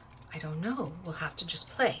 I don't know. We'll have to just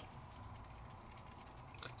play.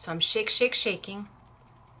 So I'm shake, shake, shaking.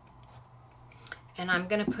 And I'm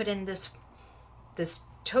going to put in this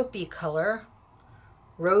taupey color.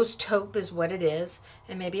 Rose taupe is what it is.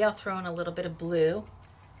 And maybe I'll throw in a little bit of blue.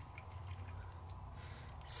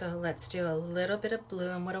 So let's do a little bit of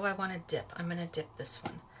blue. And what do I want to dip? I'm going to dip this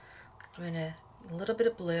one. I'm going to, a little bit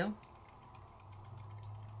of blue.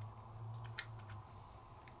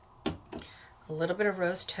 A little bit of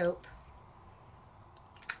rose taupe,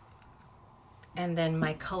 and then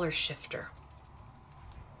my color shifter.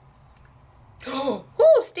 Oh,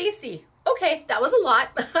 Stacy. Okay, that was a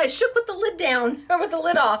lot. I shook with the lid down, or with the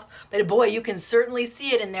lid off. But boy, you can certainly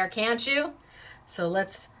see it in there, can't you? So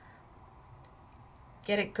let's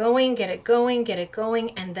get it going, get it going, get it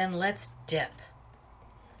going, and then let's dip.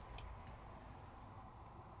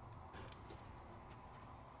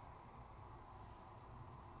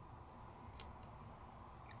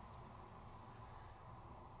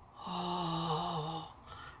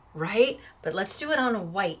 Right? But let's do it on a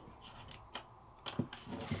white.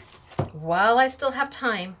 While I still have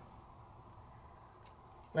time,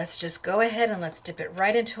 let's just go ahead and let's dip it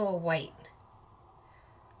right into a white.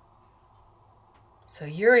 So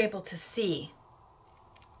you're able to see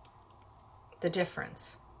the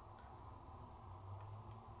difference.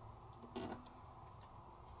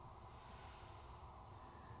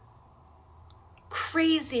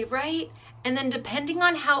 Crazy, right? And then depending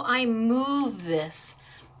on how I move this,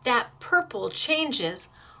 that purple changes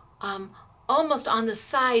almost on the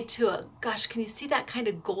side to a, gosh, can you see that kind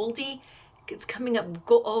of goldy? It's coming up,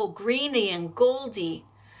 greeny and goldy.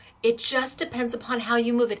 It just depends upon how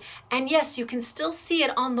you move it. And yes, you can still see it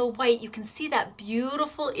on the white. You can see that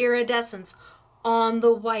beautiful iridescence on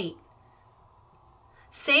the white.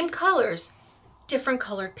 Same colors, different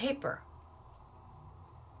colored paper.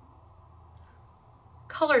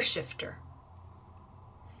 Color shifter.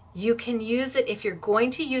 You can use it, if you're going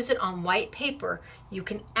to use it on white paper, you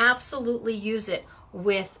can absolutely use it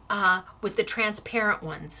with the transparent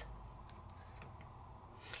ones.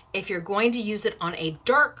 If you're going to use it on a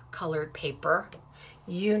dark colored paper,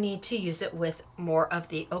 you need to use it with more of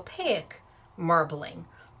the opaque marbling.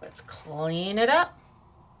 Let's clean it up.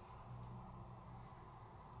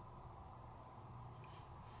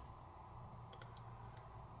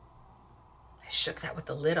 I shook that with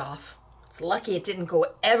the lid off. It's lucky it didn't go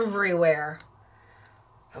everywhere.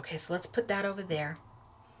 Okay, so let's put that over there.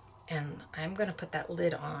 And I'm going to put that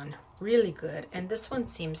lid on really good. And this one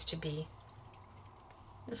seems to be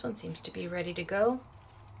ready to go.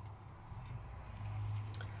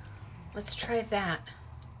 Let's try that.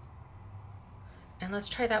 And let's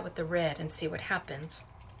try that with the red and see what happens.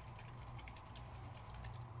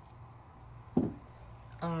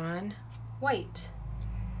 on white.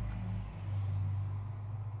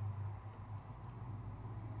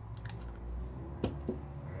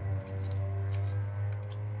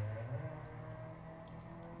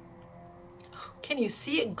 Can you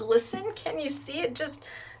see it glisten? Can you see it just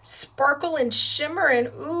sparkle and shimmer and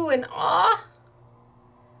ooh and ah?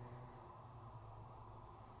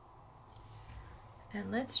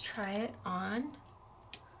 And let's try it on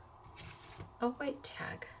a white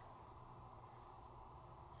tag.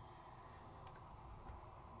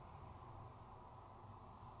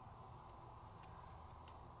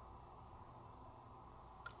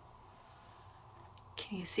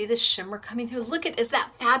 Can you see the shimmer coming through? Look at, is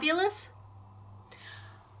that fabulous?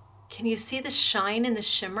 Can you see the shine and the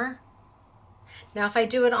shimmer? Now if I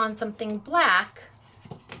do it on something black,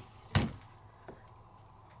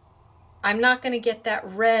 I'm not going to get that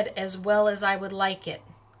red as well as I would like it.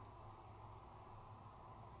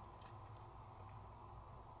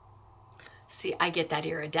 See, I get that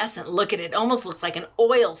iridescent. Look at it, almost looks like an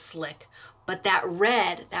oil slick, but that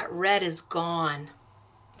red is gone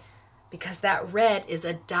because that red is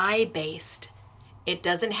a dye based. It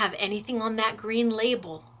doesn't have anything on that green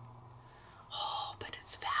label. Oh, but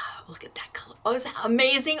it's fab. Look at that color. Oh, is that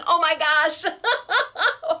amazing? Oh my gosh.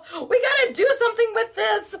 We gotta do something with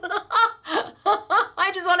this.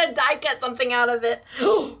 I just want to die cut something out of it.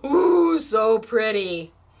 Ooh, so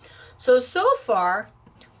pretty. So far,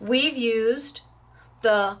 we've used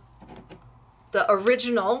the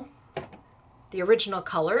original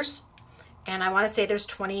colors, and I want to say there's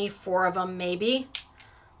 24 of them maybe.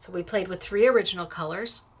 So we played with 3 original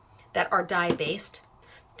colors that are dye based.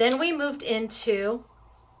 Then we moved into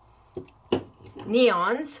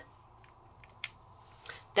neons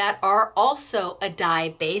that are also a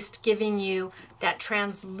dye based, giving you that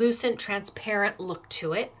translucent, transparent look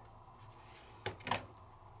to it.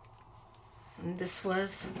 And this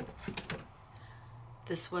was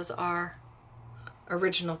our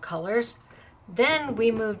original colors. Then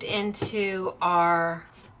we moved into our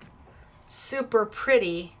super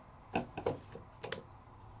pretty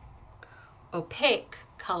opaque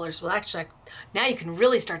colors. Well, actually, now you can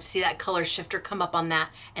really start to see that color shifter come up on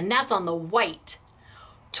that, and that's on the white.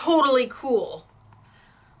 Totally cool.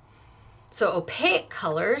 So opaque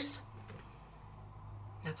colors,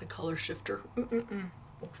 that's a color shifter.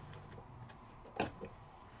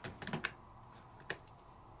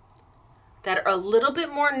 That are a little bit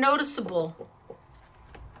more noticeable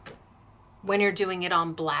when you're doing it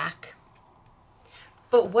on black.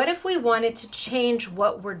 But what if we wanted to change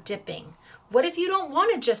what we're dipping? What if you don't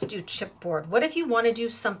want to just do chipboard? What if you want to do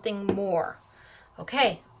something more?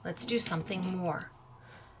 Okay, let's do something more.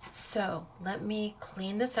 So let me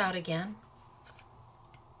clean this out again.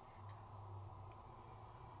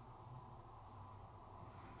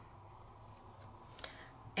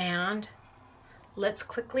 And let's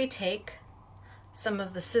quickly take some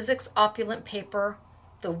of the Sizzix Opulent Paper,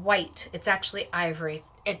 the white. It's actually ivory.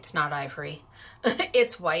 It's not ivory.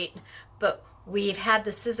 It's white, but we've had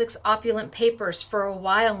the Sizzix Opulent Papers for a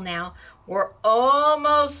while now. We're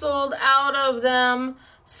almost sold out of them.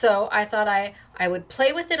 So I thought I would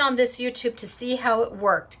play with it on this YouTube to see how it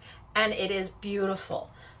worked, and it is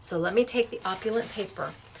beautiful. So let me take the Opulent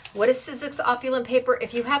Paper. What is Sizzix Opulent Paper?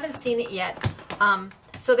 If you haven't seen it yet,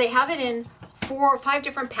 so they have it in 4 or 5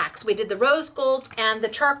 different packs. We did the rose gold and the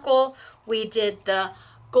charcoal. We did the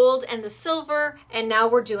gold and the silver, and now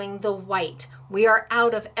we're doing the white. We are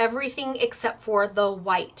out of everything except for the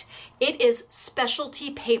white. It is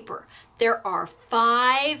specialty paper. There are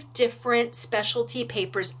 5 different specialty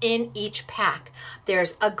papers in each pack.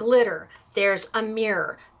 There's a glitter, there's a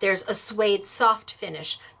mirror, there's a suede soft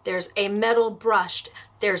finish, there's a metal brushed,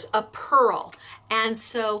 there's a pearl. And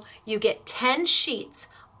so you get 10 sheets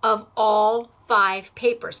of all 5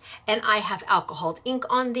 papers. And I have alcohol ink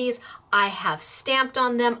on these. I have stamped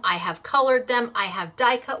on them. I have colored them. I have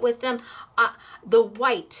die cut with them. The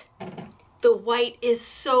white is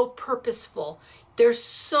so purposeful. There's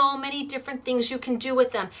so many different things you can do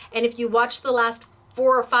with them. And if you watch the last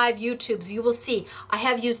 4 or 5 YouTubes, you will see I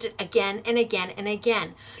have used it again and again and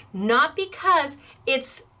again. Not because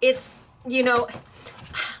it's you know,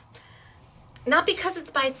 not because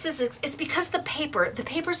it's by Sizzix, it's because the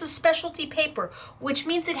paper's a specialty paper, which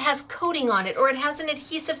means it has coating on it, or it has an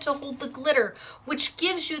adhesive to hold the glitter, which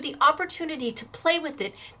gives you the opportunity to play with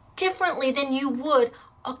it differently than you would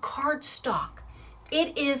a cardstock.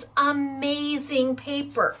 It is amazing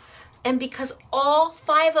paper. And because all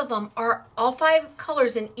 5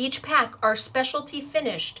 colors in each pack are specialty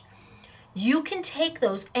finished, you can take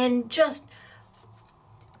those and just,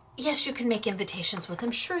 yes, you can make invitations with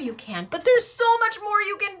them. Sure you can, but there's so much more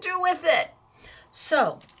you can do with it.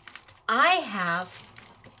 So I have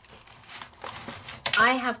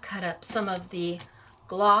cut up some of the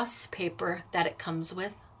gloss paper that it comes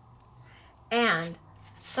with and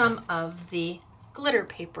some of the glitter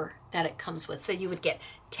paper that it comes with. So you would get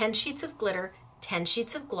 10 sheets of glitter, 10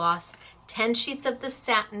 sheets of gloss, 10 sheets of the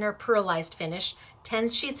satin or pearlized finish, 10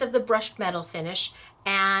 sheets of the brushed metal finish,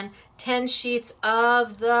 and 10 sheets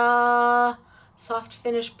of the soft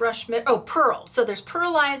finish brush pearl. So there's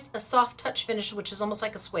pearlized, a soft touch finish, which is almost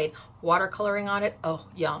like a suede, watercoloring on it. Oh,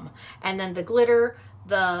 yum. And then the glitter,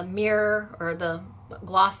 the mirror, or the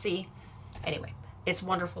glossy. Anyway, it's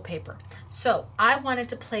wonderful paper. So I wanted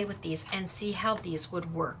to play with these and see how these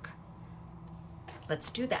would work. Let's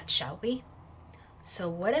do that, shall we? So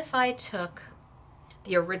what if I took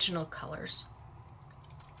the original colors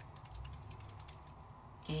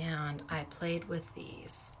and I played with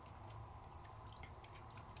these?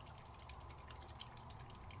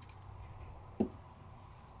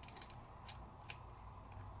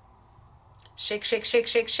 Shake, shake, shake,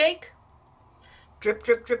 shake, shake. Drip,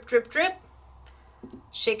 drip, drip, drip, drip.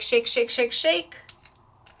 Shake, shake, shake, shake, shake.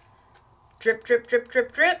 Drip, drip, drip,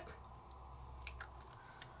 drip, drip.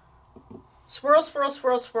 Swirl, swirl,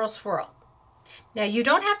 swirl, swirl, swirl. Now you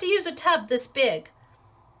don't have to use a tub this big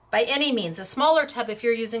by any means. A smaller tub, if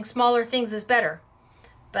you're using smaller things, is better.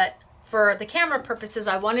 But for the camera purposes,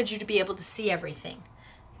 I wanted you to be able to see everything.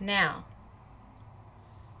 Now,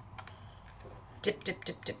 dip, dip,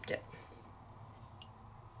 dip, dip, dip.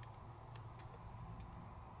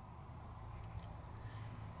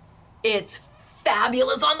 It's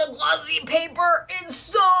fabulous on the glossy paper. It's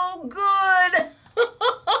so good.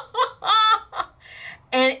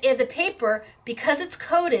 And the paper, because it's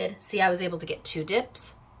coated, see, I was able to get 2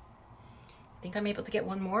 dips. I think I'm able to get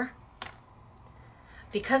 1 more.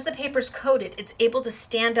 Because the paper's coated, it's able to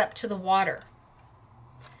stand up to the water.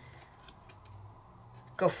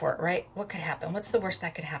 Go for it, right? What could happen? What's the worst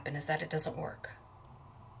that could happen is that it doesn't work.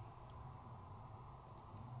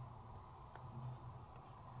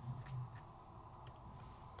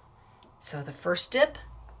 So the first dip,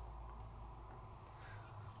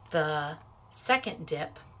 the second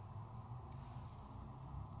dip,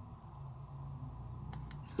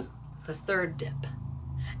 the third dip,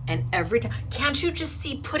 and every time, can't you just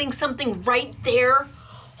see putting something right there?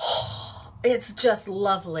 Oh, it's just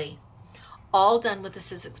lovely. All done with the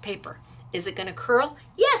Sizzix paper. Is it going to curl?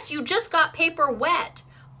 Yes, you just got paper wet,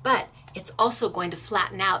 but it's also going to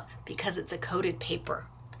flatten out because it's a coated paper.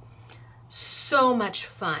 So much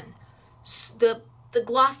fun. The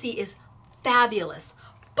glossy is fabulous,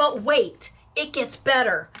 but wait, it gets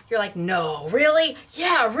better. You're like, no, really?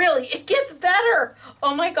 Yeah, really, it gets better.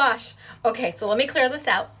 Oh my gosh. Okay, so let me clear this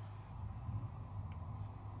out.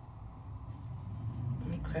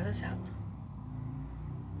 Let me clear this out.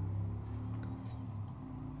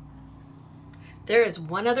 There is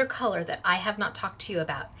one other color that I have not talked to you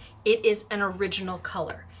about. It is an original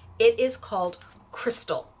color. It is called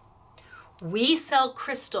Crystal. We sell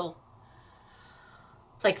Crystal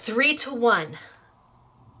like 3 to 1.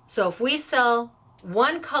 So if we sell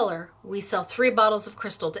 1 color, we sell 3 bottles of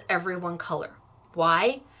Crystal to every 1 color.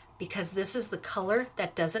 Why? Because this is the color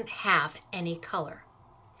that doesn't have any color.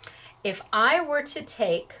 If I were to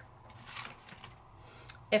take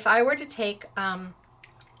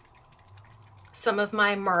some of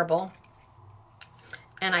my marble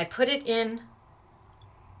and I put it in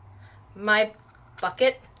my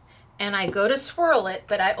bucket and I go to swirl it,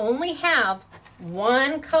 but I only have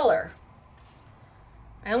 1 color.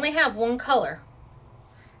 I only have 1 color.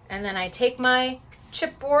 And then I take my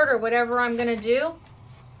chipboard or whatever I'm going to do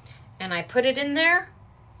and I put it in there.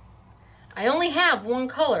 I only have 1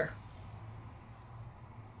 color.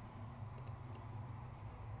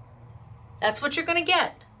 That's what you're going to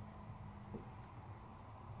get.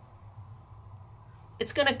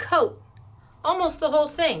 It's going to coat almost the whole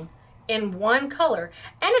thing in 1 color.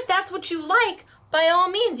 And if that's what you like, by all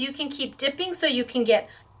means, you can keep dipping so you can get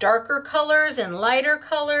darker colors and lighter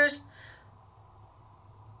colors.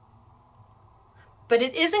 But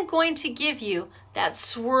it isn't going to give you that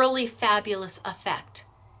swirly, fabulous effect.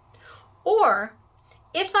 Or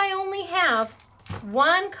if I only have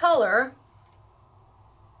 1 color,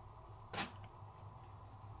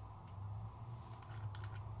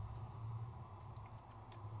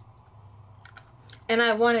 and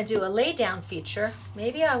I want to do a lay down feature,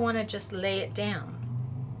 maybe I want to just lay it down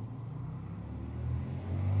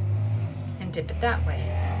and dip it that way.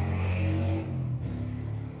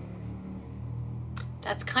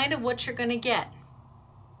 That's kind of what you're going to get.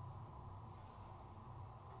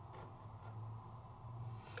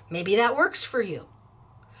 Maybe that works for you.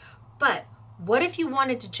 But What if you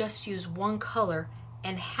wanted to just use one color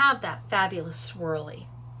and have that fabulous swirly?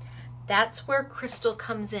 That's where crystal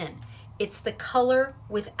comes in. It's the color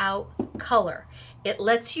without color. It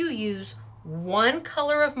lets you use one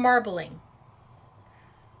color of marbling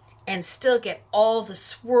and still get all the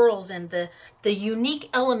swirls and the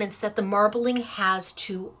unique elements that the marbling has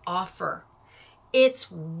to offer.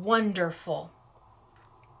 It's wonderful.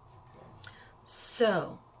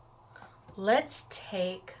 So let's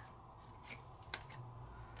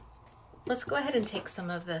go ahead and take some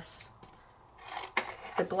of this,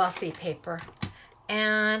 the glossy paper,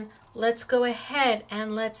 and let's go ahead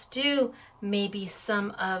and let's do maybe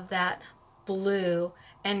some of that blue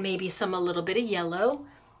and maybe some a little bit of yellow.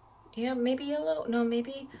 Yeah, maybe yellow. No,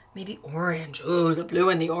 maybe orange. Ooh, the blue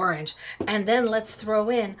and the orange. And then let's throw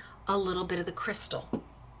in a little bit of the crystal.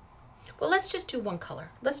 Well, let's just do one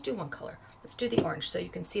color. Let's do one color. Let's do the orange so you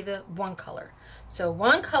can see the one color. So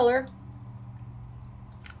one color.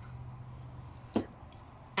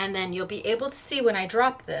 And then you'll be able to see when I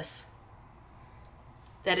drop this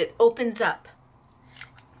that it opens up.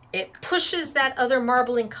 It pushes that other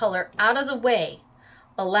marbling color out of the way,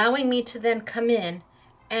 allowing me to then come in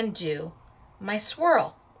and do my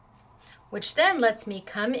swirl, which then lets me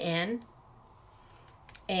come in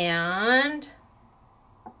and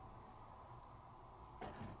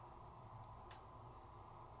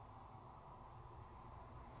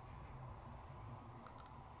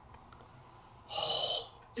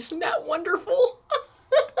isn't that wonderful?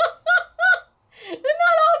 Isn't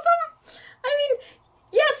that awesome? I mean,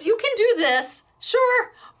 yes, you can do this,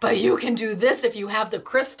 sure, but you can do this if you have the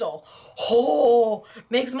crystal. Oh,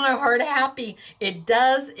 makes my heart happy. It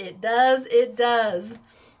does, it does, it does.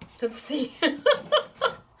 Let's see.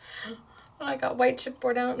 I got white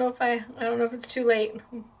chipboard. I don't know if it's too late.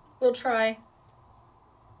 We'll try.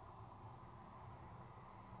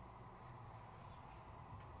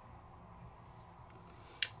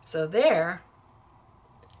 So there,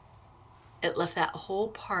 it left that whole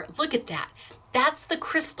part. Look at that. That's the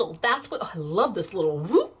crystal. That's what, I love this little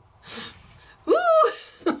whoop. Woo.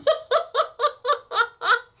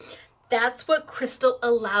 That's what crystal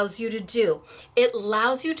allows you to do. It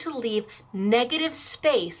allows you to leave negative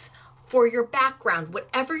space for your background.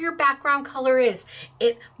 Whatever your background color is,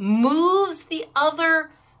 it moves the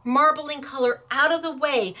other marbling color out of the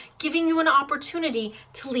way, giving you an opportunity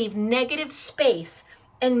to leave negative space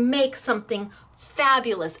and make something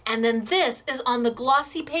fabulous. And then this is on the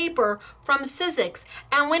glossy paper from Sizzix.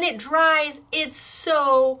 And when it dries, it's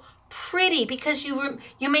so pretty because you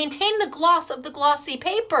maintain the gloss of the glossy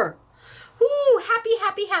paper. Ooh, happy,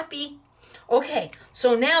 happy, happy. Okay,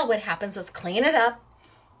 so now what happens, let's clean it up.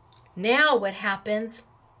 Now what happens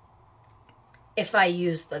if I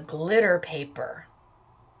use the glitter paper?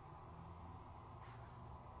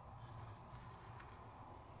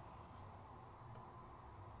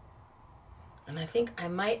 And I think I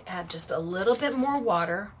might add just a little bit more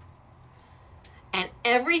water. And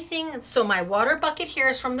everything, so my water bucket here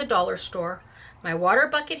is from the dollar store. My water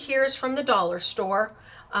bucket here is from the dollar store.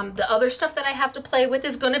 The other stuff that I have to play with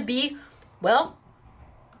is going to be, well,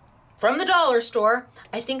 from the dollar store.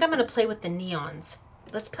 I think I'm going to play with the neons.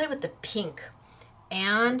 Let's play with the pink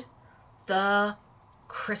and the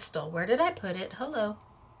crystal. Where did I put it? Hello.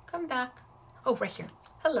 Come back. Oh, right here.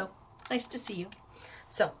 Hello. Nice to see you.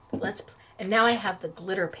 So and now I have the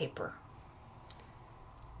glitter paper.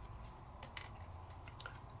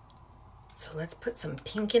 So let's put some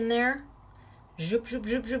pink in there. Zoop, zoop,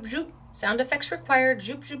 zoop, zoop, zoop. Sound effects required.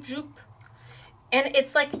 Zoop, zoop, zoop. And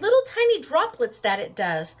it's like little tiny droplets that it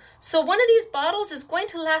does. So one of these bottles is going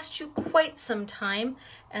to last you quite some time.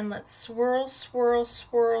 And let's swirl, swirl,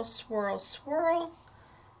 swirl, swirl, swirl.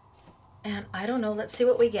 And I don't know, let's see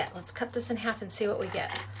what we get. Let's cut this in half and see what we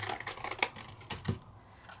get.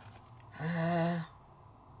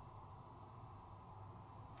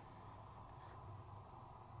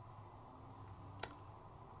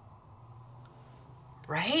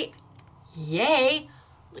 Right? Yay!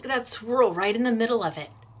 Look at that swirl right in the middle of it.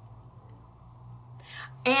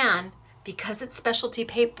 And because it's specialty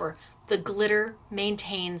paper, the glitter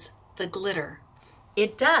maintains the glitter.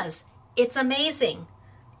 It does. It's amazing.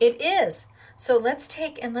 It is. So let's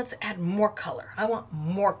take and let's add more color. I want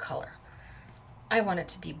more color. I want it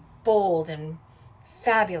to be bold and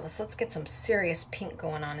fabulous. Let's get some serious pink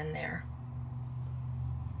going on in there.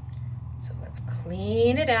 So let's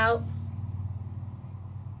clean it out.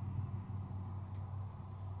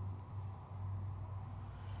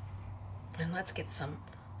 And let's get some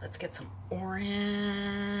orange.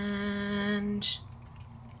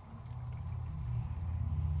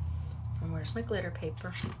 And where's my glitter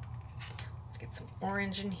paper? Let's get some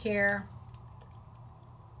orange in here.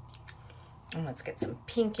 And let's get some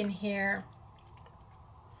pink in here.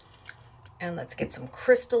 And let's get some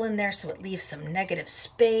crystal in there so it leaves some negative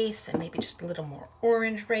space, and maybe just a little more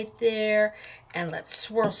orange right there. And let's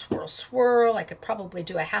swirl, swirl, swirl. I could probably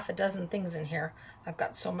do a half a dozen things in here. I've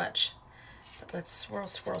got so much. But let's swirl,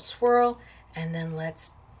 swirl, swirl. And then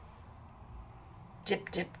let's dip,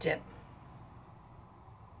 dip, dip.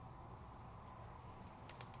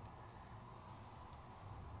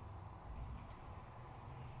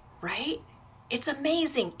 Right? It's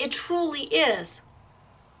amazing. It truly is.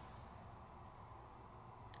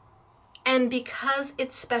 And because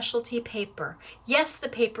it's specialty paper, yes, the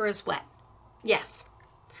paper is wet. Yes.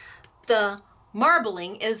 The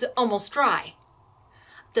marbling is almost dry.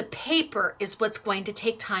 The paper is what's going to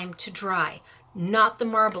take time to dry, not the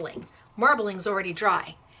marbling. Marbling's already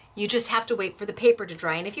dry. You just have to wait for the paper to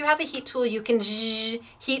dry. And if you have a heat tool, you can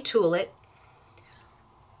heat tool it.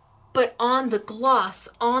 But on the gloss,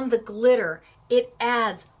 on the glitter, it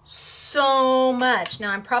adds so much.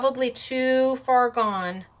 Now I'm probably too far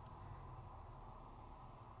gone.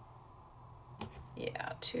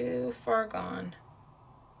 Yeah, too far gone.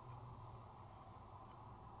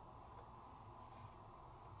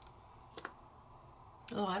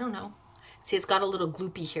 Oh, I don't know. See, it's got a little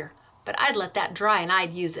gloopy here, but I'd let that dry and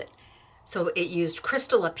I'd use it. So it used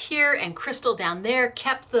crystal up here and crystal down there,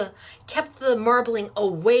 kept the marbling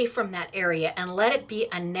away from that area and let it be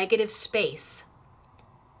a negative space.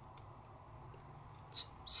 It's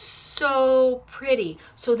so pretty.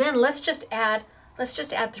 So then let's just add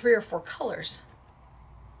 3 or 4 colors.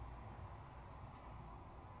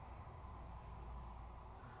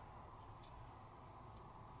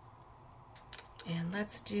 And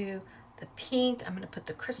let's do the pink. I'm going to put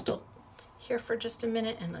the crystal here for just a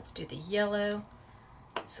minute, and let's do the yellow.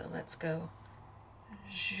 So let's go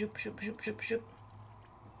zoop, zoop, zoop, zoop, zoop.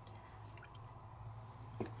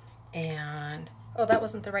 And, oh, that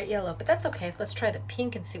wasn't the right yellow, but that's okay. Let's try the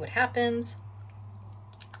pink and see what happens.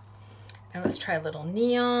 And let's try a little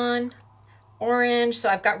neon, orange. So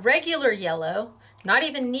I've got regular yellow, not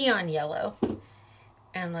even neon yellow.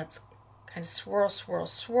 And let's kind of swirl, swirl,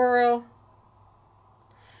 swirl.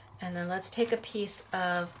 And then let's take a piece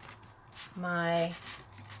of my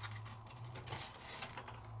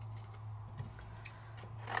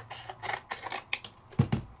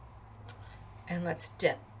and let's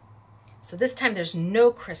dip. So this time there's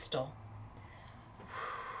no crystal.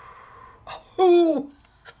 Oh,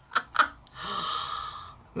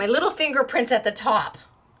 my little fingerprints at the top.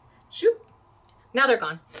 Shoop. Now they're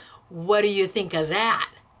gone. What do you think of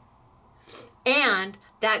that? And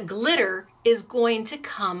that glitter is going to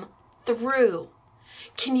come through.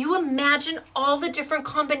 Can you imagine all the different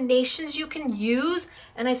combinations you can use?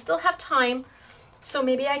 And I still have time, so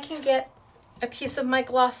maybe I can get a piece of my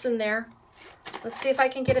gloss in there. Let's see if I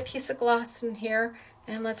can get a piece of gloss in here.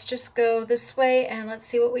 And let's just go this way and let's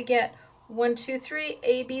see what we get. 1, 2, 3,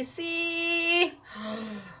 A, B, C.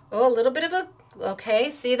 Oh, a little bit of a,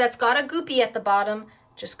 okay, see, that's got a goopy at the bottom.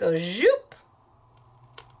 Just go zoop.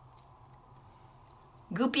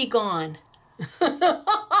 Goopy gone.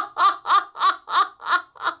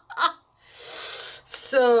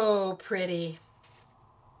 So pretty.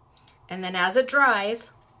 And then as it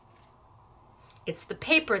dries, it's the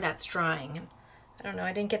paper that's drying. And I don't know,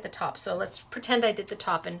 I didn't get the top, so let's pretend I did the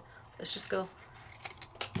top and let's just go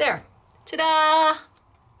there. Ta-da!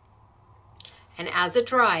 And as it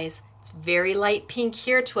dries, it's very light pink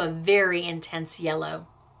here to a very intense yellow.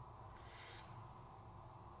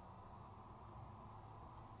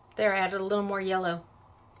 There, I added a little more yellow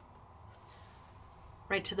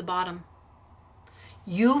right to the bottom.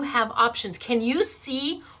 You have options. Can you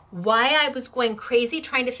see why I was going crazy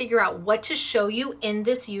trying to figure out what to show you in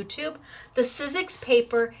this YouTube? The Sizzix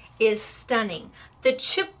paper is stunning. The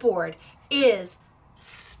chipboard is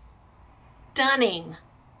stunning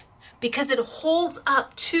because it holds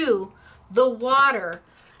up to the water.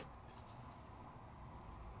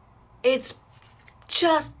 It's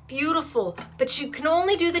just beautiful, but you can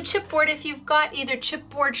only do the chipboard if you've got either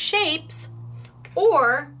chipboard shapes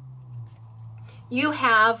or you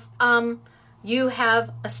have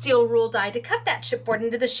a steel rule die to cut that chipboard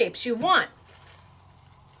into the shapes you want.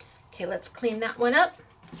 Okay, let's clean that one up.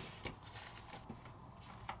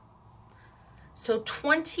 So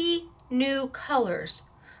 20 new colors,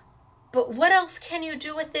 but what else can you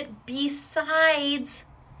do with it besides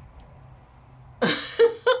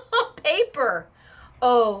paper?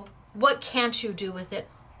 Oh, what can't you do with it?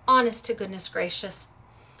 Honest to goodness gracious.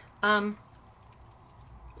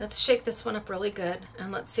 Let's shake this one up really good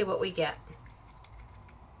and let's see what we get.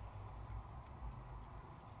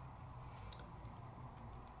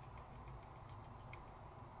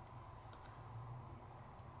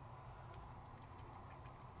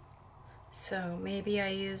 So maybe I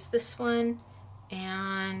use this one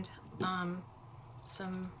and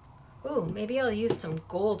some, ooh, maybe I'll use some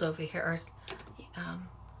gold over here. Or,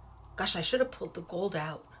 gosh, I should have pulled the gold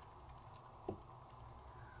out.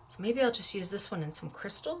 So maybe I'll just use this one and some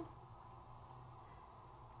crystal.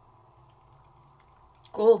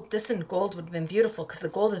 Gold, this in gold would have been beautiful because the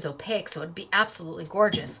gold is opaque, so it'd be absolutely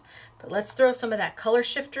gorgeous. But let's throw some of that color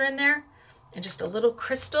shifter in there and just a little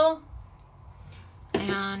crystal.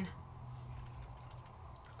 And,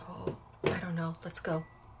 oh, I don't know, let's go.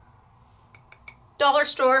 Dollar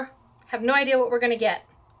store, have no idea what we're gonna get.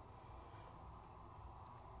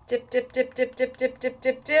 Dip, dip, dip, dip, dip, dip, dip,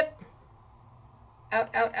 dip, dip.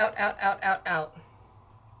 Out, out, out, out, out, out, out.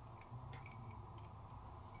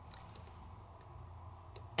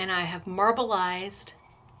 And I have marbleized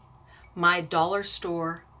my dollar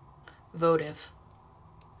store votive.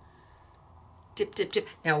 Dip, dip, dip.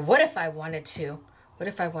 Now, what if I wanted to? What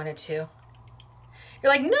if I wanted to?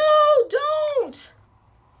 You're like, no, don't.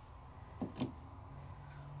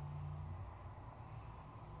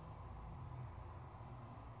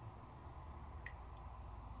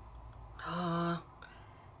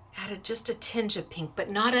 Added just a tinge of pink, but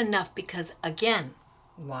not enough because, again,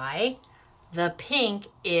 why? The pink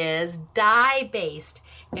is dye-based.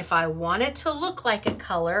 If I want it to look like a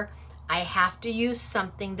color, I have to use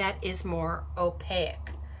something that is more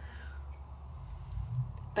opaque.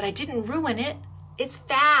 But I didn't ruin it. It's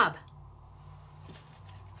fab.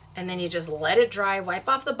 And then you just let it dry, wipe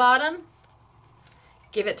off the bottom,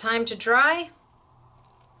 give it time to dry.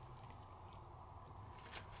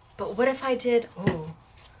 But what if I did, oh,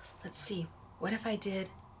 let's see. What if I did,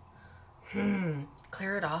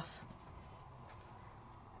 clear it off.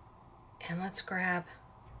 And let's grab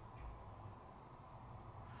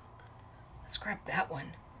that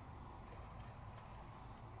one.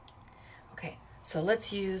 Okay, so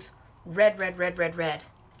let's use red, red, red, red, red.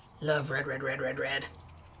 Love red, red, red, red, red.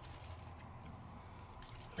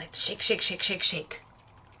 Let's shake, shake, shake, shake, shake.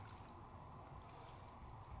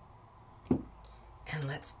 And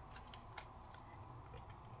let's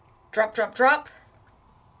drop, drop, drop.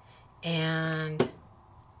 And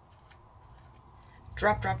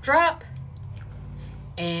drop, drop, drop.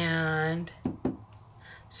 And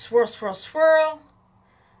swirl, swirl, swirl.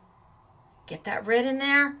 Get that red in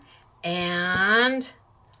there. And,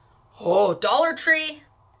 oh, Dollar Tree.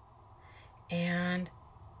 And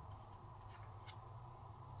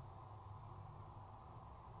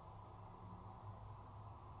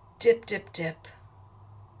dip, dip, dip.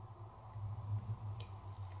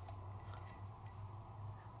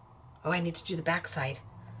 Oh, I need to do the back side.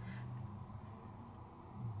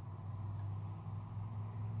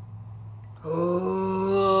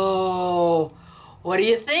 Oh, what do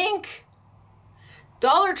you think?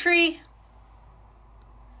 Dollar Tree.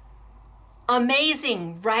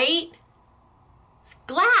 Amazing, right?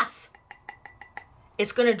 Glass.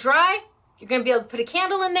 It's going to dry. You're going to be able to put a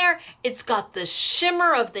candle in there. It's got the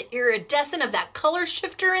shimmer of the iridescent of that color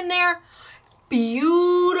shifter in there.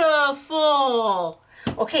 Beautiful.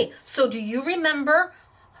 Okay, so do you remember?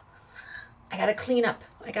 I got to clean up.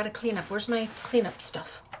 Where's my cleanup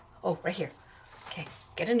stuff? Oh, right here. Okay,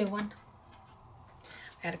 get a new one.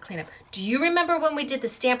 I got to clean up. Do you remember when we did the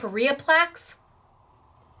Stamperia plaques?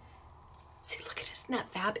 See, look at it. Isn't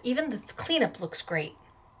that fab? Even the cleanup looks great.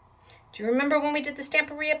 Do you remember when we did the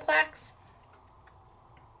Stamperia plaques?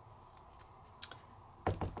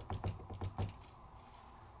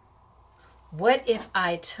 What if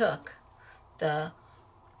I took the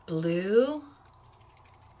blue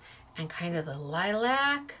and kind of the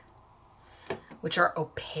lilac, which are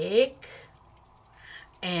opaque,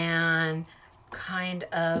 and kind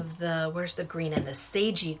of the, where's the green, and the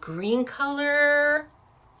sagey green color.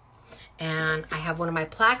 And I have one of my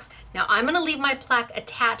plaques. Now I'm gonna leave my plaque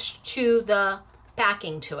attached to the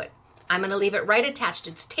backing to it. I'm gonna leave it right attached.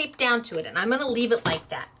 It's taped down to it, and I'm gonna leave it like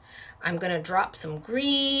that. I'm gonna drop some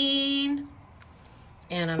green,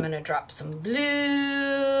 and I'm gonna drop some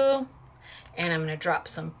blue, and I'm gonna drop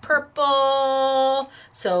some purple.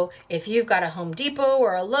 So if you've got a Home Depot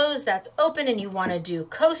or a Lowe's that's open and you wanna do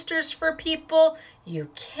coasters for people, you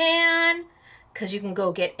can, because you can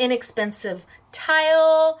go get inexpensive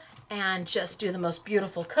tile and just do the most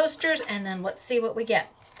beautiful coasters. And then let's see what we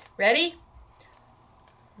get. Ready?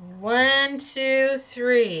 1, 2,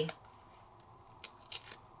 3.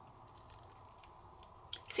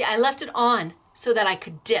 See, I left it on so that I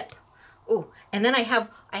could dip. Ooh, and then I have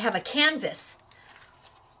a canvas.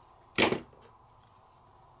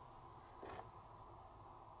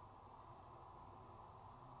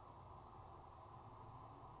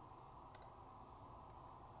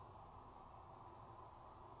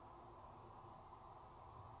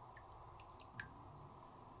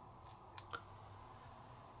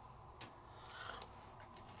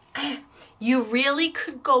 You really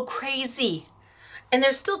could go crazy. And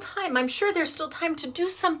there's still time. I'm sure there's still time to do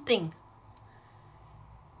something.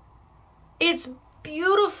 It's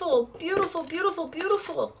beautiful, beautiful, beautiful,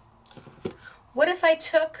 beautiful. What if I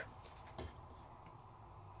took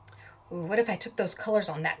those colors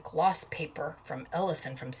on that gloss paper from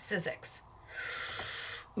Ellison, from Sizzix?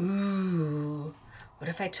 Ooh. What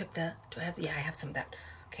if I took the, I have some of that.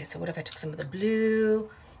 Okay, so what if I took some of the blue,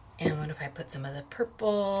 and what if I put some of the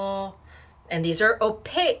purple? And these are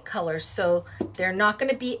opaque colors, so they're not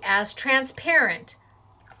going to be as transparent.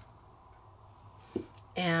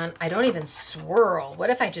 And I don't even swirl. What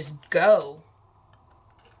if I just go?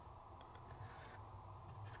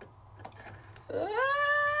 Ah.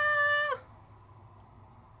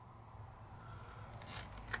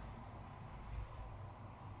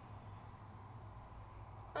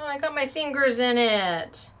 Oh, I got my fingers in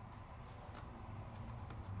it.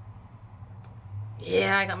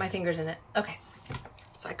 Yeah, I got my fingers in it. Okay,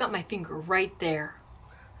 so I got my finger right there.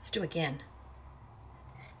 Let's do again.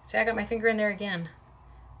 See, I got my finger in there again.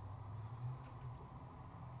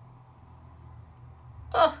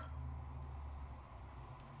 Oh.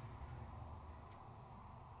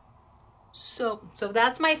 So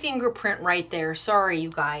that's my fingerprint right there. Sorry,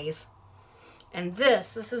 you guys. And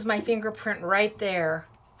this is my fingerprint right there.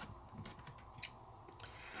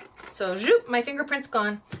 So, zoop, my fingerprint's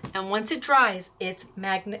gone. And once it dries, it's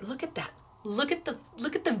magnet. Look at that. Look at the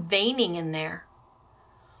veining in there.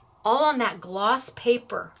 All on that gloss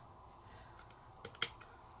paper.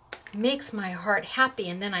 Makes my heart happy.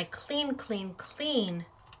 And then I clean, clean, clean.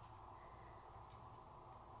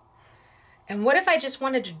 And what if I just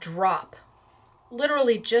wanted to drop?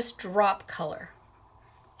 Literally just drop color.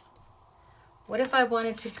 What if I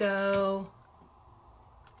wanted to go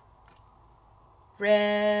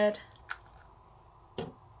red,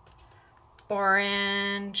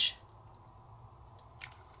 orange,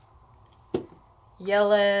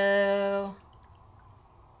 yellow?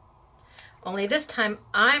 Only this time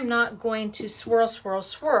I'm not going to swirl, swirl,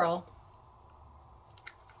 swirl.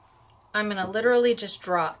 I'm going to literally just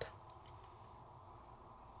drop.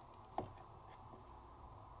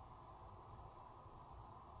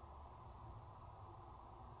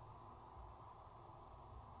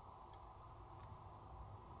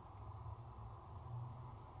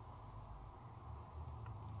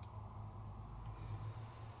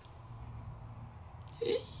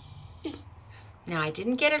 Now I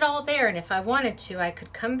didn't get it all there, and if I wanted to, I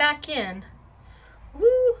could come back in,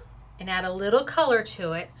 woo, and add a little color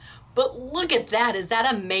to it. But look at that, is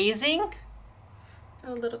that amazing? Add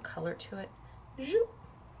a little color to it,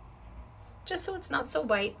 just so it's not so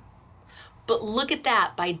white. But look at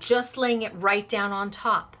that, by just laying it right down on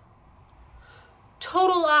top.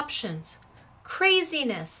 Total options,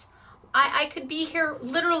 craziness. I could be here,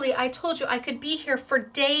 literally, I told you, I could be here for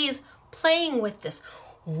days playing with this.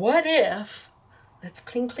 What if, let's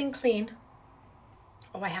clean, clean, clean.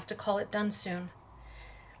 Oh, I have to call it done soon.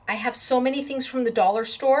 I have so many things from the dollar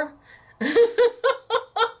store.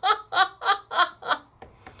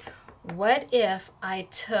 What if I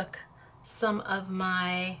took some of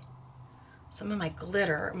my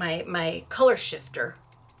glitter, my color shifter,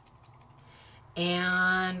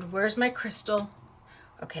 and where's my crystal?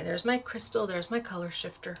 Okay, there's my crystal, there's my color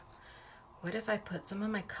shifter. What if I put some of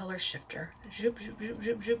my color shifter, zoop, zoop, zoop,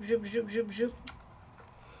 zoop, zoop, zoop, zoop, zoop, zoop,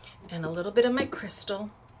 and a little bit of my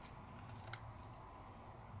crystal,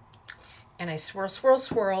 and I swirl, swirl,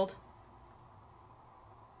 swirled,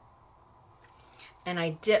 and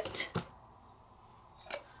I dipped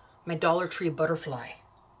my Dollar Tree butterfly.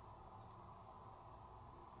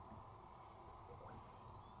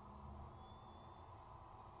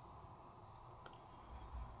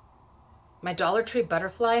 My Dollar Tree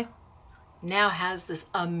butterfly now has this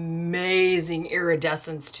amazing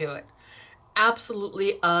iridescence to it.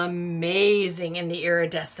 Absolutely amazing in the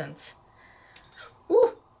iridescence.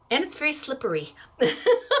 Ooh, and it's very slippery.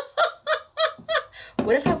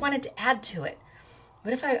 What if I wanted to add to it?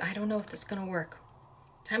 What if I don't know if this is gonna work.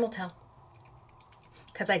 Time will tell.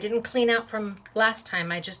 Because I didn't clean out from last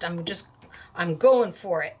time. I'm going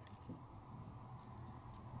for it.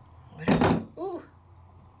 What if, ooh,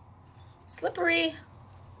 slippery.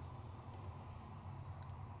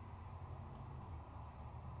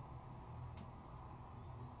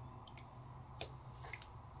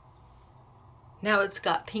 Now it's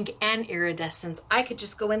got pink and iridescence. I could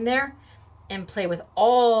just go in there and play with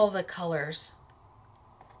all the colors.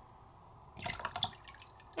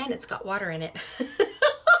 And it's got water in it.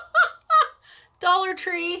 Dollar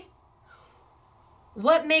Tree.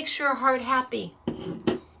 What makes your heart happy?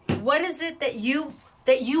 What is it that you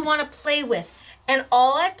want to play with? And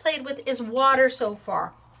all I've played with is water so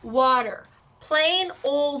far. Water, plain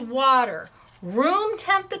old water, room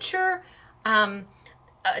temperature,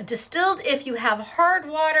 distilled if you have hard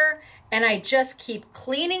water, and I just keep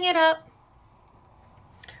cleaning it up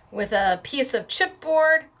with a piece of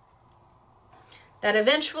chipboard that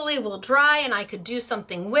eventually will dry and I could do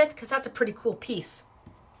something with, because that's a pretty cool piece.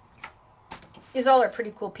 These all are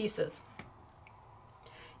pretty cool pieces.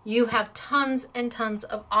 You have tons and tons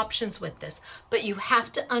of options with this, but you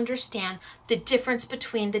have to understand the difference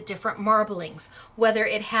between the different marblings, whether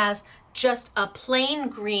it has just a plain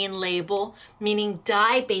green label, meaning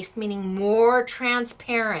dye-based, meaning more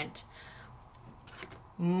transparent.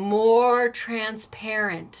 More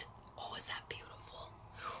transparent. Oh, is that beautiful?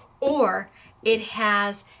 Or it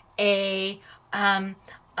has a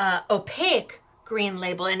opaque green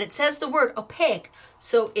label, and it says the word opaque,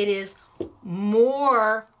 so it is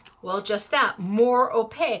more, well, just that, more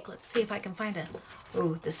opaque. Let's see if I can find it.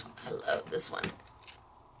 Oh, this one, I love this one.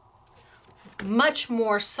 Much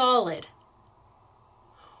more solid.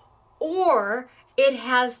 Or it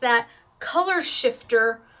has that color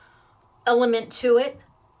shifter element to it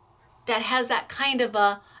that has that kind of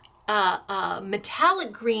a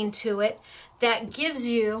metallic green to it that gives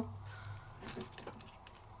you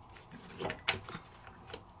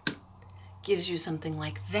something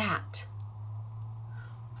like that,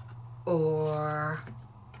 or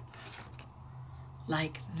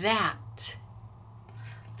like that,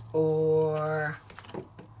 or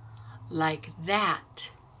like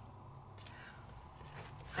that.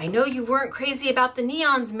 I know you weren't crazy about the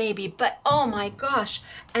neons maybe, but oh my gosh.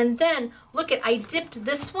 And then look at, I dipped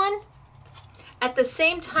this one at the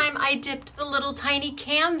same time I dipped the little tiny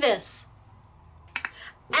canvas.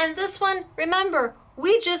 And this one, remember,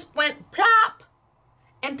 we just went plop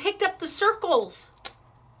and picked up the circles.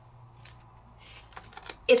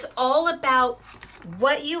 It's all about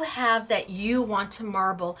what you have that you want to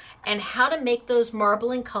marble and how to make those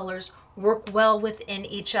marbling colors work well within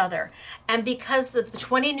each other. And because of the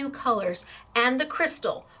 20 new colors and the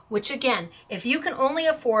crystal, which again, if you can only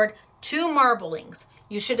afford 2 marblings,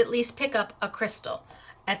 you should at least pick up a crystal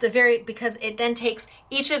at the because it then takes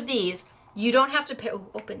each of these. You don't have to pair,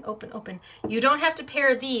 open. You don't have to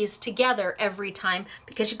pair these together every time,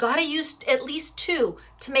 because you got to use at least 2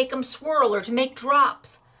 to make them swirl or to make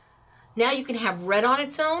drops. Now you can have red on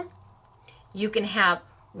its own. You can have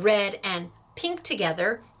red and pink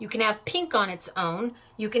together. You can have pink on its own.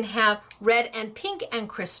 You can have red and pink and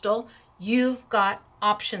crystal. You've got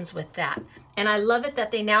options with that. And I love it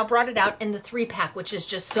that they now brought it out in the 3-pack, which is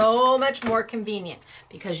just so much more convenient,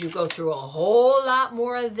 because you go through a whole lot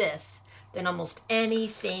more of this than almost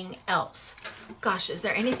anything else. Gosh, is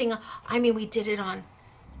there anything? I mean, we did it on,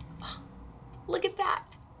 oh, look at that.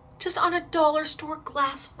 Just on a dollar store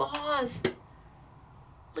glass vase.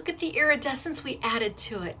 Look at the iridescence we added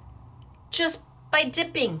to it just by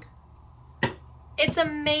dipping. It's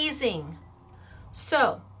amazing.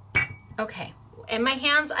 So, okay. And my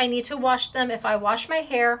hands, I need to wash them. If I wash my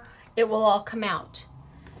hair, it will all come out.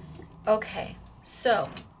 Okay, so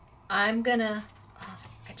I'm gonna,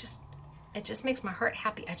 it just makes my heart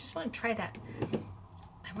happy. I just want to try that.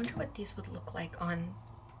 I wonder what these would look like on,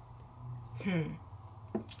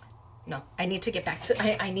 no, I need to get back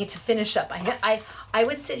to, I need to finish up. I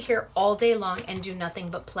would sit here all day long and do nothing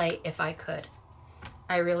but play if I could.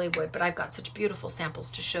 I really would, but I've got such beautiful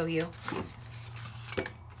samples to show you.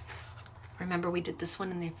 Remember, we did this one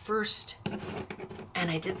in the first, and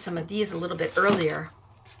I did some of these a little bit earlier.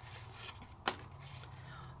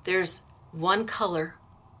 There's one color.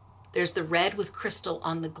 There's the red with crystal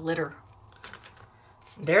on the glitter.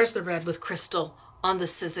 There's the red with crystal on the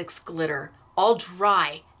Sizzix glitter, all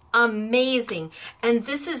dry. Amazing. And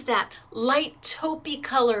this is that light taupey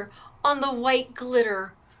color on the white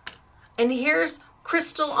glitter. And here's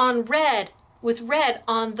crystal on red with red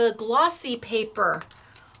on the glossy paper.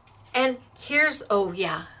 And here's, oh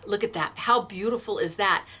yeah, look at that. How beautiful is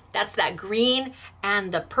that? That's that green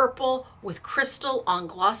and the purple with crystal on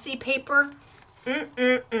glossy paper.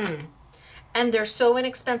 And they're so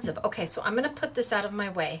inexpensive. Okay, so I'm gonna put this out of my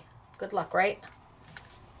way. Good luck, right?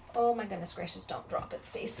 Oh my goodness gracious, don't drop it,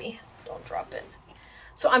 Stacy. Don't drop it.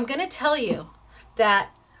 So I'm gonna tell you that,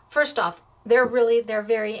 first off, they're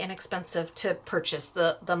very inexpensive to purchase,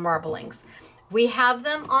 the marblings. We have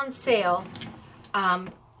them on sale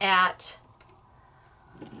at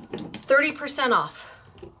 30% off.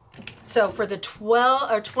 So for the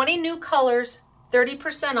 20 new colors,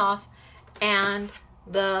 30% off, and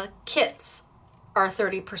the kits are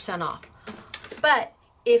 30% off. But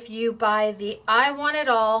if you buy the I Want It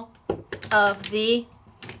All of the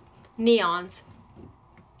neons,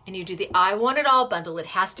 and you do the I Want It All bundle, it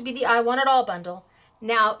has to be the I Want It All bundle,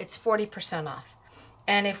 now it's 40% off.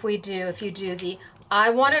 And if you do the I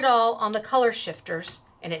Want It All on the color shifters,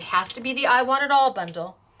 and it has to be the I Want It All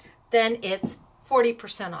bundle, then it's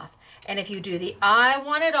 40% off. And if you do the I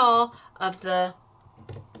Want It All of the,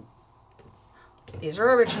 these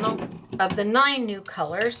are original, of the 9 new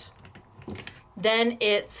colors, then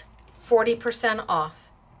it's 40% off.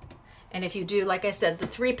 And if you do, like I said, the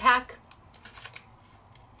 3-pack,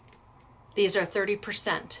 these are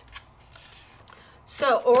 30%.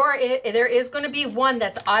 So, there is going to be one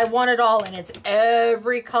that's I Want It All, and it's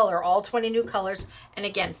every color, all 20 new colors, and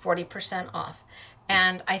again, 40% off.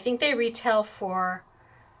 And I think they retail for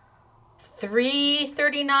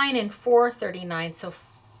 $3.39 and $4.39, so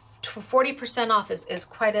 40% off is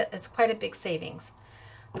quite a big savings.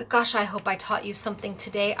 But gosh, I hope I taught you something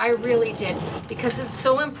today. I really did, because it's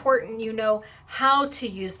so important you know how to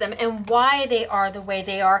use them and why they are the way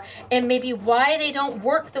they are, and maybe why they don't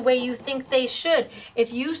work the way you think they should.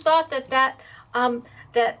 If you thought that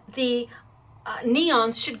the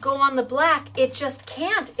neons should go on the black, it just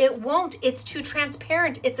can't. It won't. It's too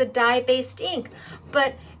transparent. It's a dye-based ink.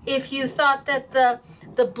 But if you thought that the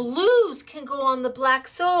blues can go on the black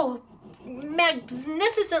so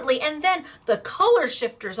magnificently, and then the color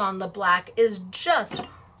shifters on the black is just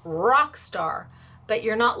rock star. But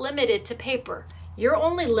you're not limited to paper. You're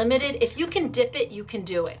only limited, if you can dip it, you can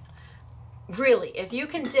do it. Really, if you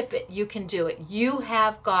can dip it, you can do it. You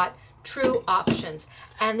have got true options.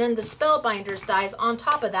 And then the Spellbinders dies on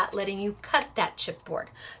top of that, letting you cut that chipboard.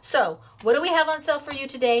 So what do we have on sale for you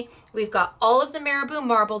today? We've got all of the Marabu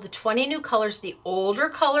Marble, the 20 new colors. The older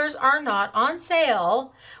colors are not on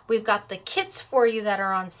sale. We've got the kits for you that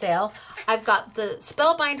are on sale. I've got the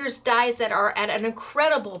Spellbinders dies that are at an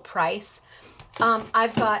incredible price.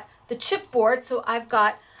 I've got the chipboard, so I've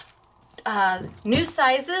got new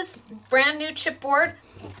sizes, brand new chipboard.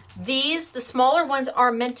 These, the smaller ones,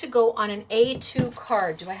 are meant to go on an A2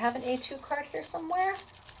 card. Do I have an A2 card here somewhere?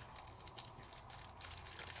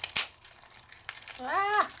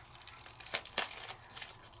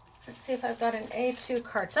 Let's see if I've got an A2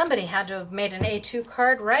 card. Somebody had to have made an A2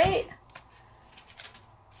 card, right?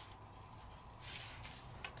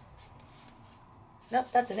 Nope,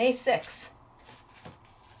 that's an A6.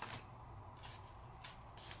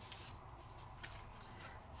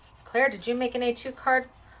 Claire, did you make an A2 card?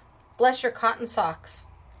 Bless your cotton socks.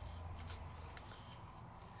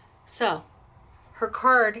 So, her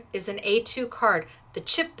card is an A2 card. The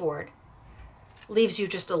chipboard leaves you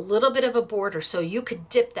just a little bit of a border, so you could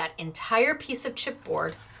dip that entire piece of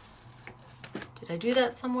chipboard. Did I do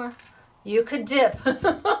that somewhere? You could dip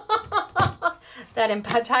that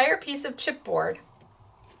entire piece of chipboard,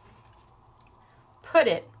 put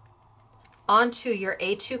it onto your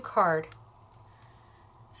A2 card.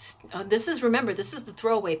 Remember, this is the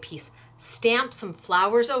throwaway piece. Stamp some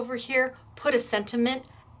flowers over here, put a sentiment,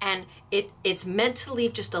 and it's meant to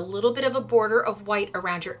leave just a little bit of a border of white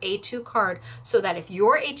around your A2 card, so that if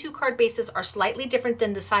your A2 card bases are slightly different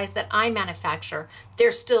than the size that I manufacture,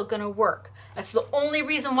 they're still gonna work. That's the only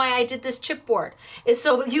reason why I did this chipboard, is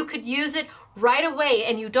so you could use it right away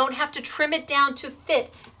and you don't have to trim it down to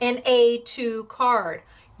fit an A2 card.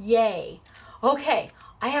 Yay. Okay.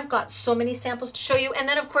 I have got so many samples to show you. And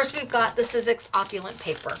then of course we've got the Sizzix Opulent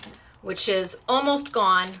Paper, which is almost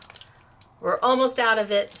gone. We're almost out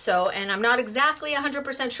of it. So, and I'm not exactly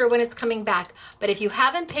 100% sure when it's coming back, but if you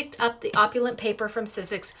haven't picked up the Opulent Paper from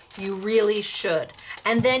Sizzix, you really should.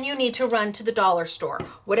 And then you need to run to the dollar store,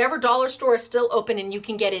 whatever dollar store is still open and you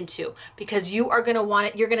can get into, because you are gonna want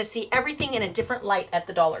it. You're gonna see everything in a different light at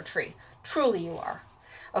the Dollar Tree. Truly you are.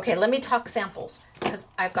 Okay, let me talk samples, because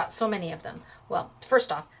I've got so many of them. Well,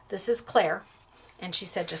 first off, this is Claire, and she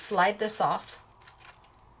said just slide this off.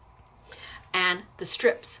 And the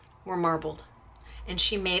strips were marbled. And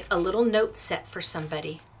she made a little note set for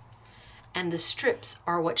somebody. And the strips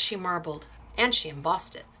are what she marbled, and she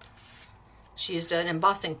embossed it. She used an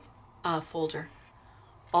embossing folder.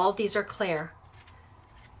 All these are Claire.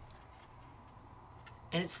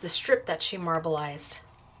 And it's the strip that she marbleized.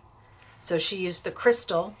 So she used the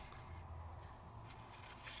crystal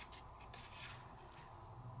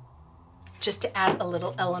just to add a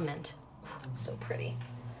little element. So pretty.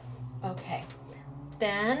 Okay,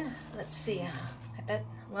 then let's see. I bet,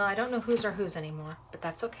 well, I don't know whose are whose anymore, but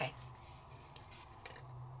that's okay.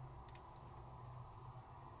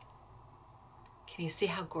 Can you see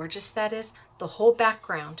how gorgeous that is? The whole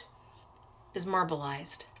background is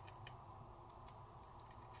marbleized.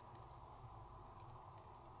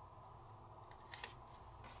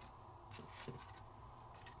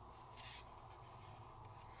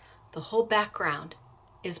 The whole background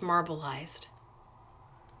is marbleized.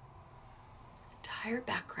 The entire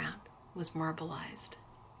background was marbleized.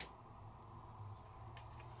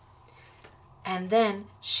 And then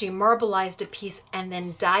she marbleized a piece and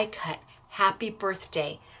then die cut happy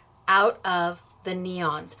birthday out of the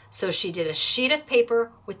neons. So she did a sheet of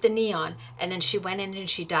paper with the neon, and then she went in and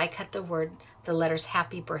she die cut the letters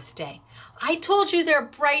happy birthday. I told you they're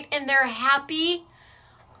bright and they're happy.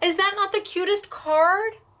 Is that not the cutest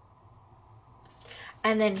card?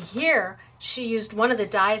 And then here she used one of the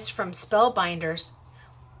dies from Spellbinders,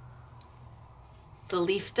 the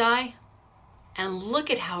leaf die. And look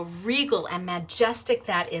at how regal and majestic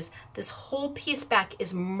that is. This whole piece back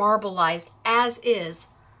is marbleized, as is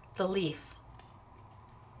the leaf.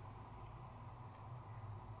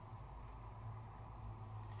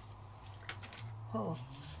 Oh.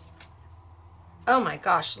 Oh my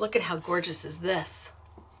gosh, look at how gorgeous is this.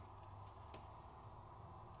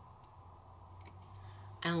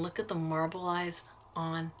 And look at the marbleized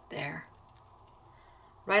on there.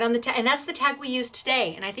 Right on the tag, and that's the tag we use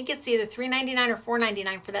today. And I think it's either $3.99 or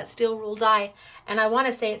 $4.99 for that steel rule die. And I want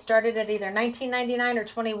to say it started at either $19.99 or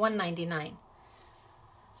 $21.99.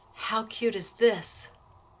 How cute is this?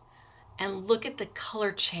 And look at the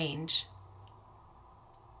color change.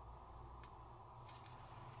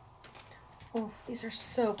 Oh, these are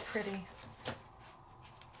so pretty.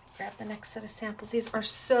 Grab the next set of samples. These are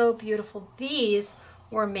so beautiful. These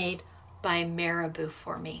were made by Marabu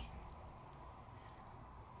for me.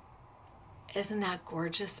 Isn't that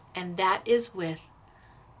gorgeous? And that is with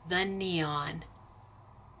the neon.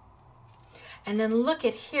 And then look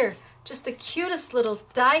at here, just the cutest little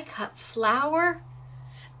die cut flower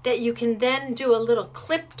that you can then do a little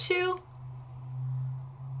clip to.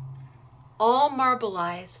 All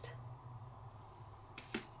marbleized.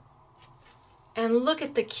 And look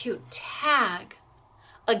at the cute tag.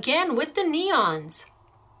 Again, with the neons.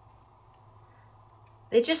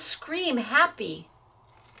 They just scream happy.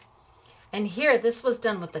 And here, this was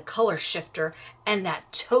done with the color shifter and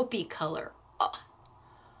that taupey color. Oh.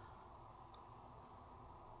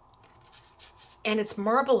 And it's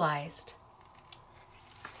marbleized.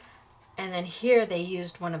 And then here they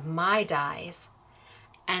used one of my dies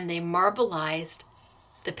and they marbleized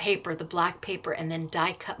the paper, the black paper, and then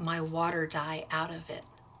die cut my water die out of it.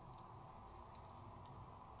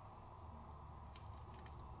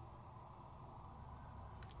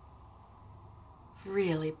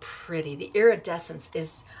 Really pretty. The iridescence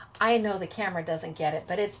is, I know the camera doesn't get it,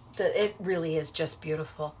 but it really is just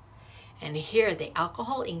beautiful. And here they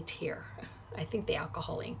alcohol inked here. I think they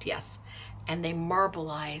alcohol inked, yes. And they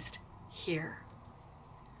marbleized here.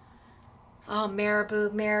 Oh,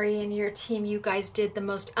 Marabu, Mary, and your team, you guys did the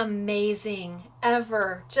most amazing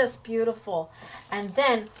ever. Just beautiful. And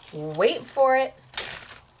then, wait for it.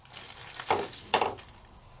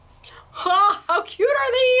 Oh, how cute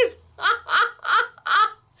are these?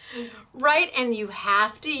 Right, and you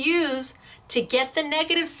have to use, to get the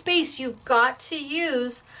negative space, you've got to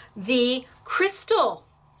use the crystal.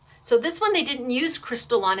 So this one they didn't use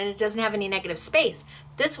crystal on and it doesn't have any negative space.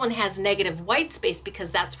 This one has negative white space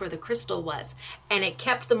because that's where the crystal was. And it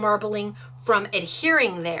kept the marbling from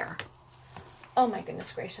adhering there. Oh my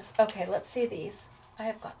goodness gracious. Okay, let's see these. I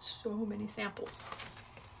have got so many samples.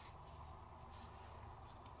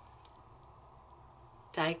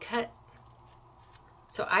 Die cut.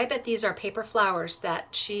 So I bet these are paper flowers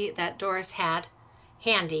that Doris had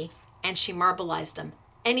handy and she marbleized them.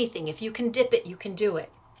 Anything, if you can dip it, you can do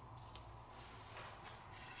it.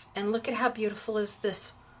 And look at how beautiful is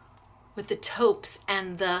this with the taupes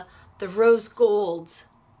and the rose golds.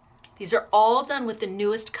 These are all done with the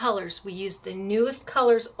newest colors. We use the newest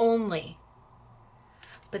colors only.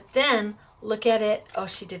 But then look at it. Oh,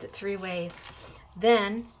 she did it 3 ways.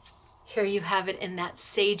 Then here you have it in that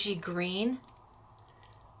sagey green.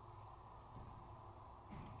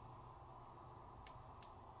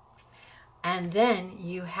 And then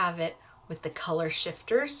you have it with the color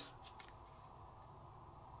shifters.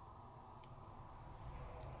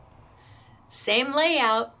 Same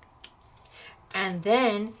layout. And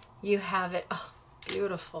then you have it, oh,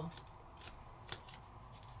 beautiful,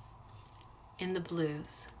 in the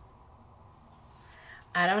blues.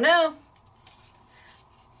 I don't know.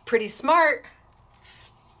 Pretty smart.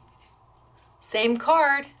 Same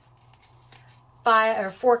card. 5 or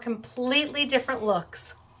 4 completely different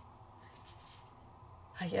looks.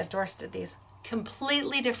 Oh yeah, Doris did these.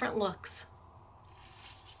 Completely different looks.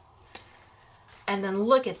 And then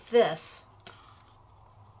look at this.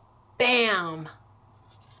 Bam!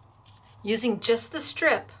 Using just the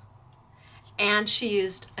strip. And she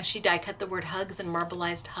die cut the word hugs and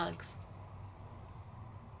marbleized hugs.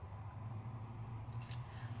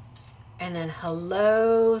 And then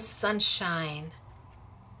Hello Sunshine.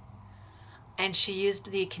 And she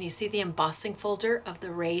used the, can you see the embossing folder of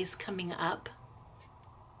the rays coming up?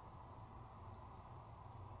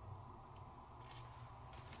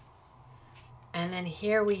 And then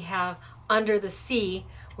here we have Under the Sea,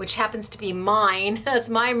 which happens to be mine. That's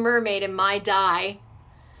my mermaid and my die.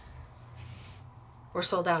 We're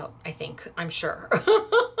sold out, I think, I'm sure.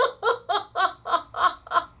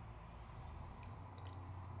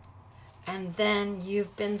 And then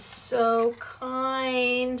You've Been So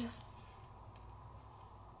Kind.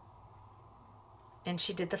 And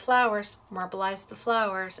she did the flowers, marbleized the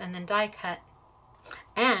flowers, and then die cut.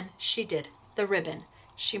 And she did the ribbon.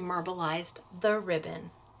 She marbleized the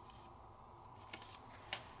ribbon.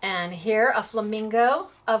 And here, a flamingo,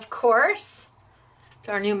 of course. It's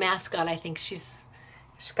our new mascot, I think. She's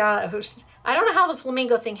got, I don't know how the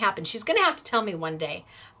flamingo thing happened. She's gonna have to tell me one day.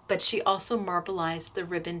 But she also marbleized the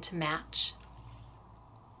ribbon to match.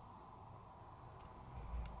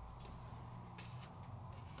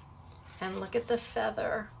 And look at the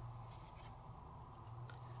feather.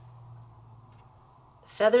 The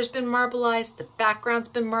feather's been marbleized, the background's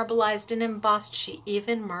been marbleized and embossed. She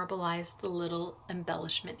even marbleized the little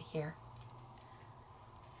embellishment here.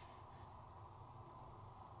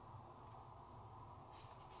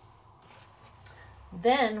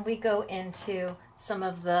 Then we go into some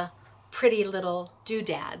of the pretty little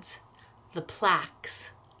doodads, the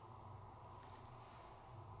plaques.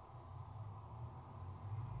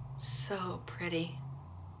 So pretty.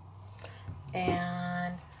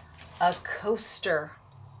 And a coaster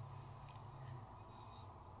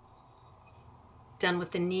done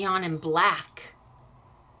with the neon and black.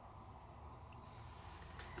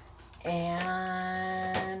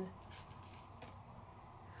 And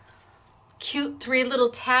cute 3 little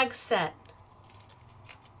tag set.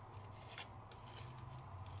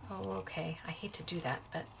 Oh, okay. I hate to do that,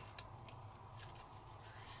 but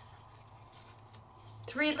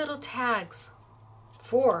 3 little tags.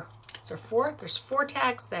 4. Is there 4? There's 4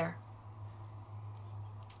 tags there.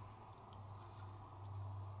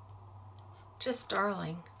 Just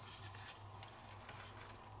darling.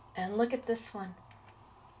 And look at this one.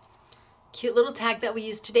 Cute little tag that we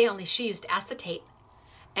used today, only she used acetate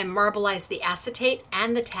and marbleized the acetate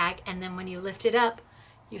and the tag, and then when you lift it up,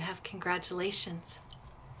 you have congratulations.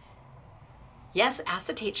 Yes,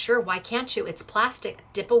 acetate, sure, why can't you? It's plastic,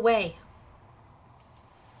 dip away.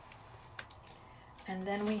 And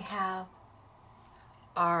then we have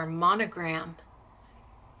our monogram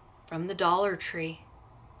from the Dollar Tree,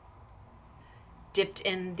 dipped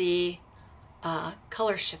in the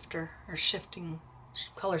color shifter, or shifting,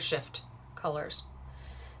 color shift colors.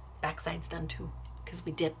 Backside's done too, because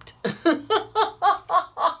we dipped.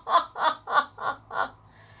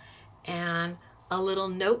 And a little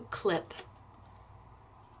note clip.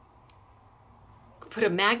 Put a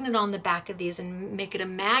magnet on the back of these and make it a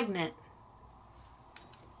magnet.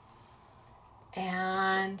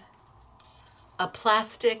 And a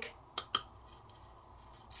plastic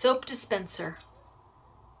soap dispenser.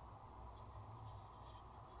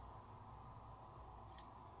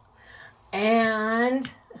 And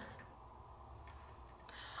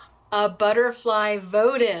a butterfly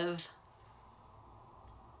votive.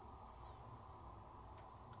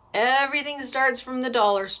 Everything starts from the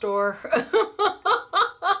dollar store.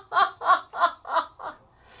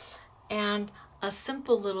 And a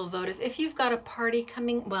simple little votive. If you've got a party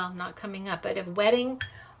coming, well, not coming up, but a wedding,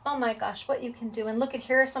 oh my gosh, what you can do. And look at,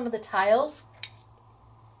 here are some of the tiles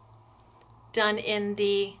done in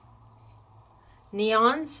the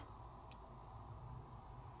neons.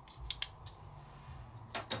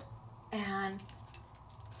 And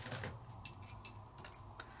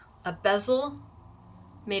a bezel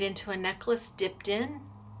made into a necklace dipped in.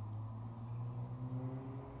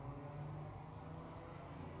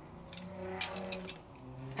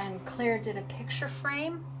 And Claire did a picture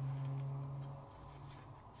frame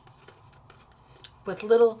with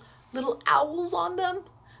little owls on them,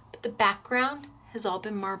 but the background has all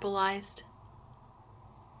been marbleized.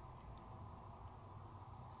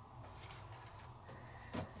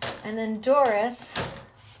 And then Doris,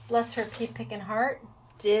 bless her pea pickin' heart,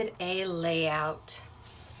 did a layout.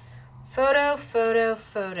 Photo, photo,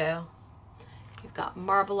 photo. You've got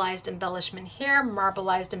marbleized embellishment here,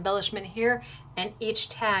 marbleized embellishment here, and each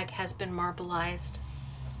tag has been marbleized.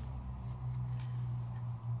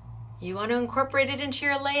 You want to incorporate it into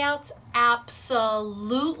your layouts?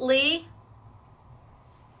 Absolutely.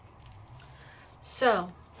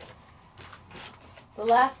 So, the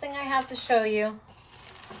last thing I have to show you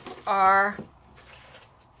are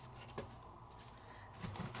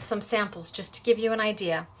some samples just to give you an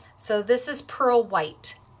idea. So this is pearl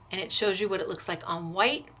white, and it shows you what it looks like on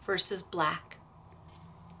white versus black.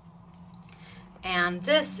 And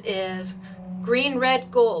this is green,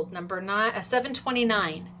 red, gold, number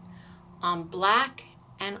 729, on black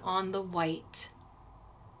and on the white.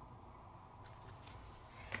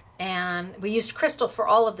 And we used crystal for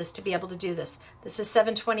all of this to be able to do this. This is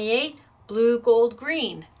 728, blue, gold,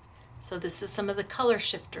 green. So this is some of the color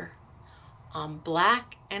shifter on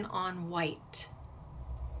black and on white.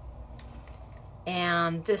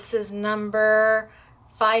 And this is number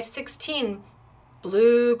 516,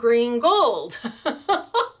 blue, green, gold.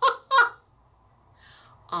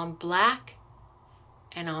 On black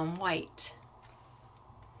and on white.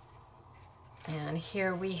 And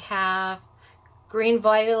here we have green,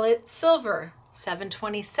 violet, silver,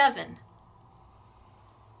 727.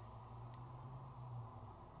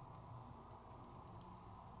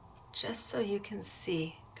 Just so you can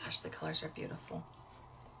see. Gosh, the colors are beautiful.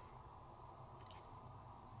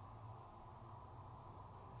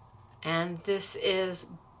 And this is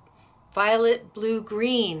violet, blue,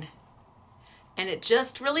 green. And it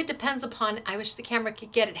just really depends upon, I wish the camera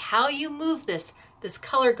could get it, how you move this. This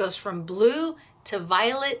color goes from blue to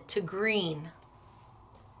violet to green.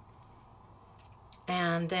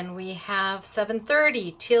 And then we have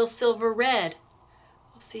 730, teal, silver, red.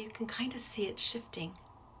 So you can kind of see it shifting.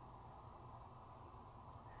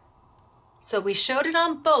 So we showed it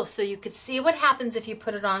on both so you could see what happens if you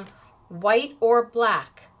put it on white or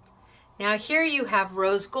black. Now here you have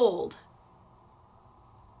rose gold.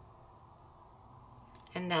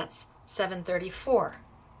 And that's 734.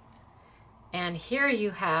 And here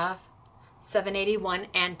you have 781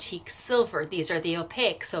 antique silver. These are the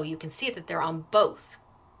opaque, so you can see that they're on both.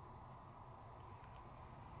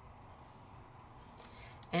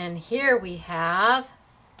 And here we have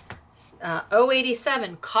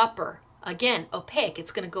 087 copper. Again, opaque.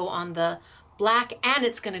 It's going to go on the black and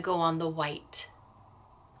it's going to go on the white.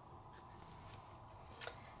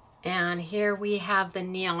 And here we have the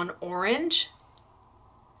neon orange.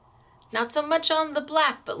 Not so much on the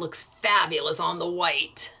black, but looks fabulous on the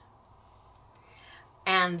white.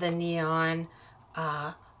 And the neon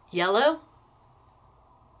yellow.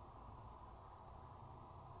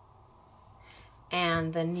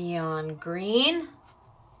 And the neon green.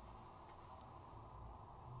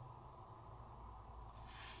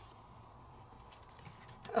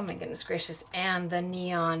 Oh my goodness gracious. And the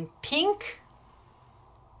neon pink.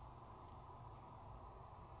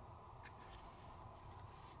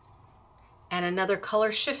 And another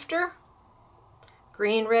color shifter,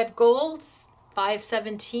 green, red, gold,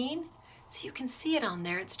 517. So you can see it on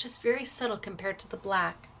there. It's just very subtle compared to the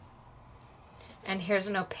black. And here's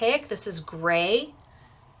an opaque. This is gray.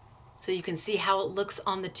 So you can see how it looks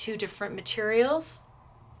on the two different materials.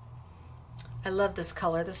 I love this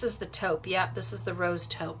color. This is the taupe. Yep, this is the rose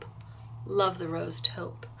taupe. Love the rose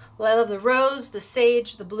taupe. Well, I love the rose, the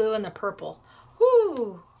sage, the blue, and the purple.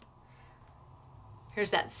 Woo!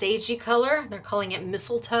 Here's that sagey color. They're calling it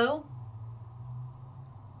mistletoe.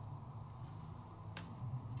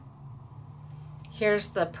 Here's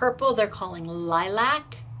the purple. They're calling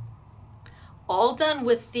lilac. All done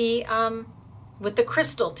with the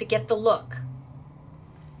crystal to get the look.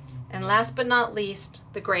 And last but not least,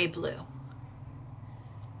 the gray blue.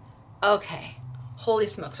 Okay, holy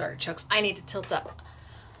smokes, artichokes. I need to tilt up.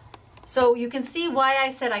 So you can see why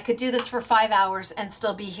I said I could do this for 5 hours and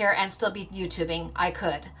still be here and still be YouTubing. I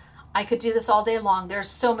could do this all day long. There's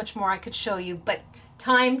so much more I could show you, but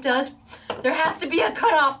time does, there has to be a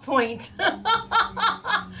cutoff point.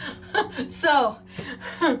 So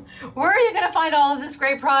where are you gonna find all of this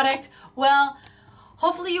great product? Well,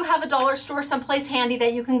 hopefully you have a dollar store someplace handy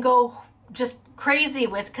that you can go just crazy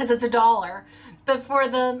with because it's $1. But for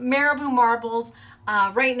the Marabu marbles,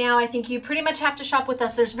 right now, I think you pretty much have to shop with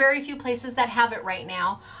us. There's very few places that have it right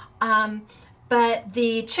now. But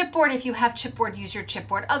the chipboard, if you have chipboard, use your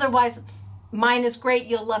chipboard. Otherwise, mine is great.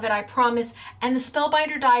 You'll love it, I promise. And the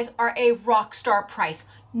Spellbinder dies are a rock star price,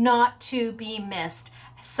 not to be missed.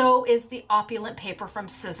 So is the Opulent paper from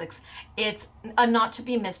Sizzix. It's a not to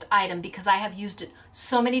be missed item because I have used it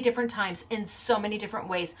so many different times in so many different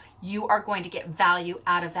ways. You are going to get value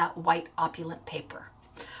out of that white Opulent paper.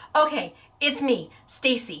 Okay, it's me,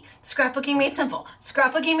 Stacy, Scrapbooking Made Simple,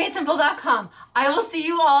 scrapbookingmadesimple.com. I will see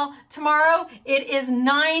you all tomorrow. It is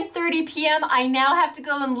 9:30 p.m. I now have to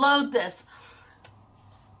go and load this.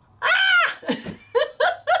 Ah!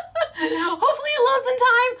 Hopefully it loads in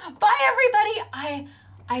time. Bye, everybody.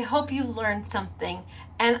 I hope you learned something,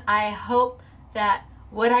 and I hope that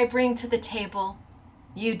what I bring to the table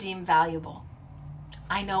you deem valuable.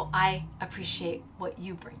 I know I appreciate what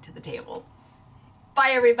you bring to the table. Bye.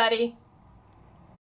 Bye, everybody.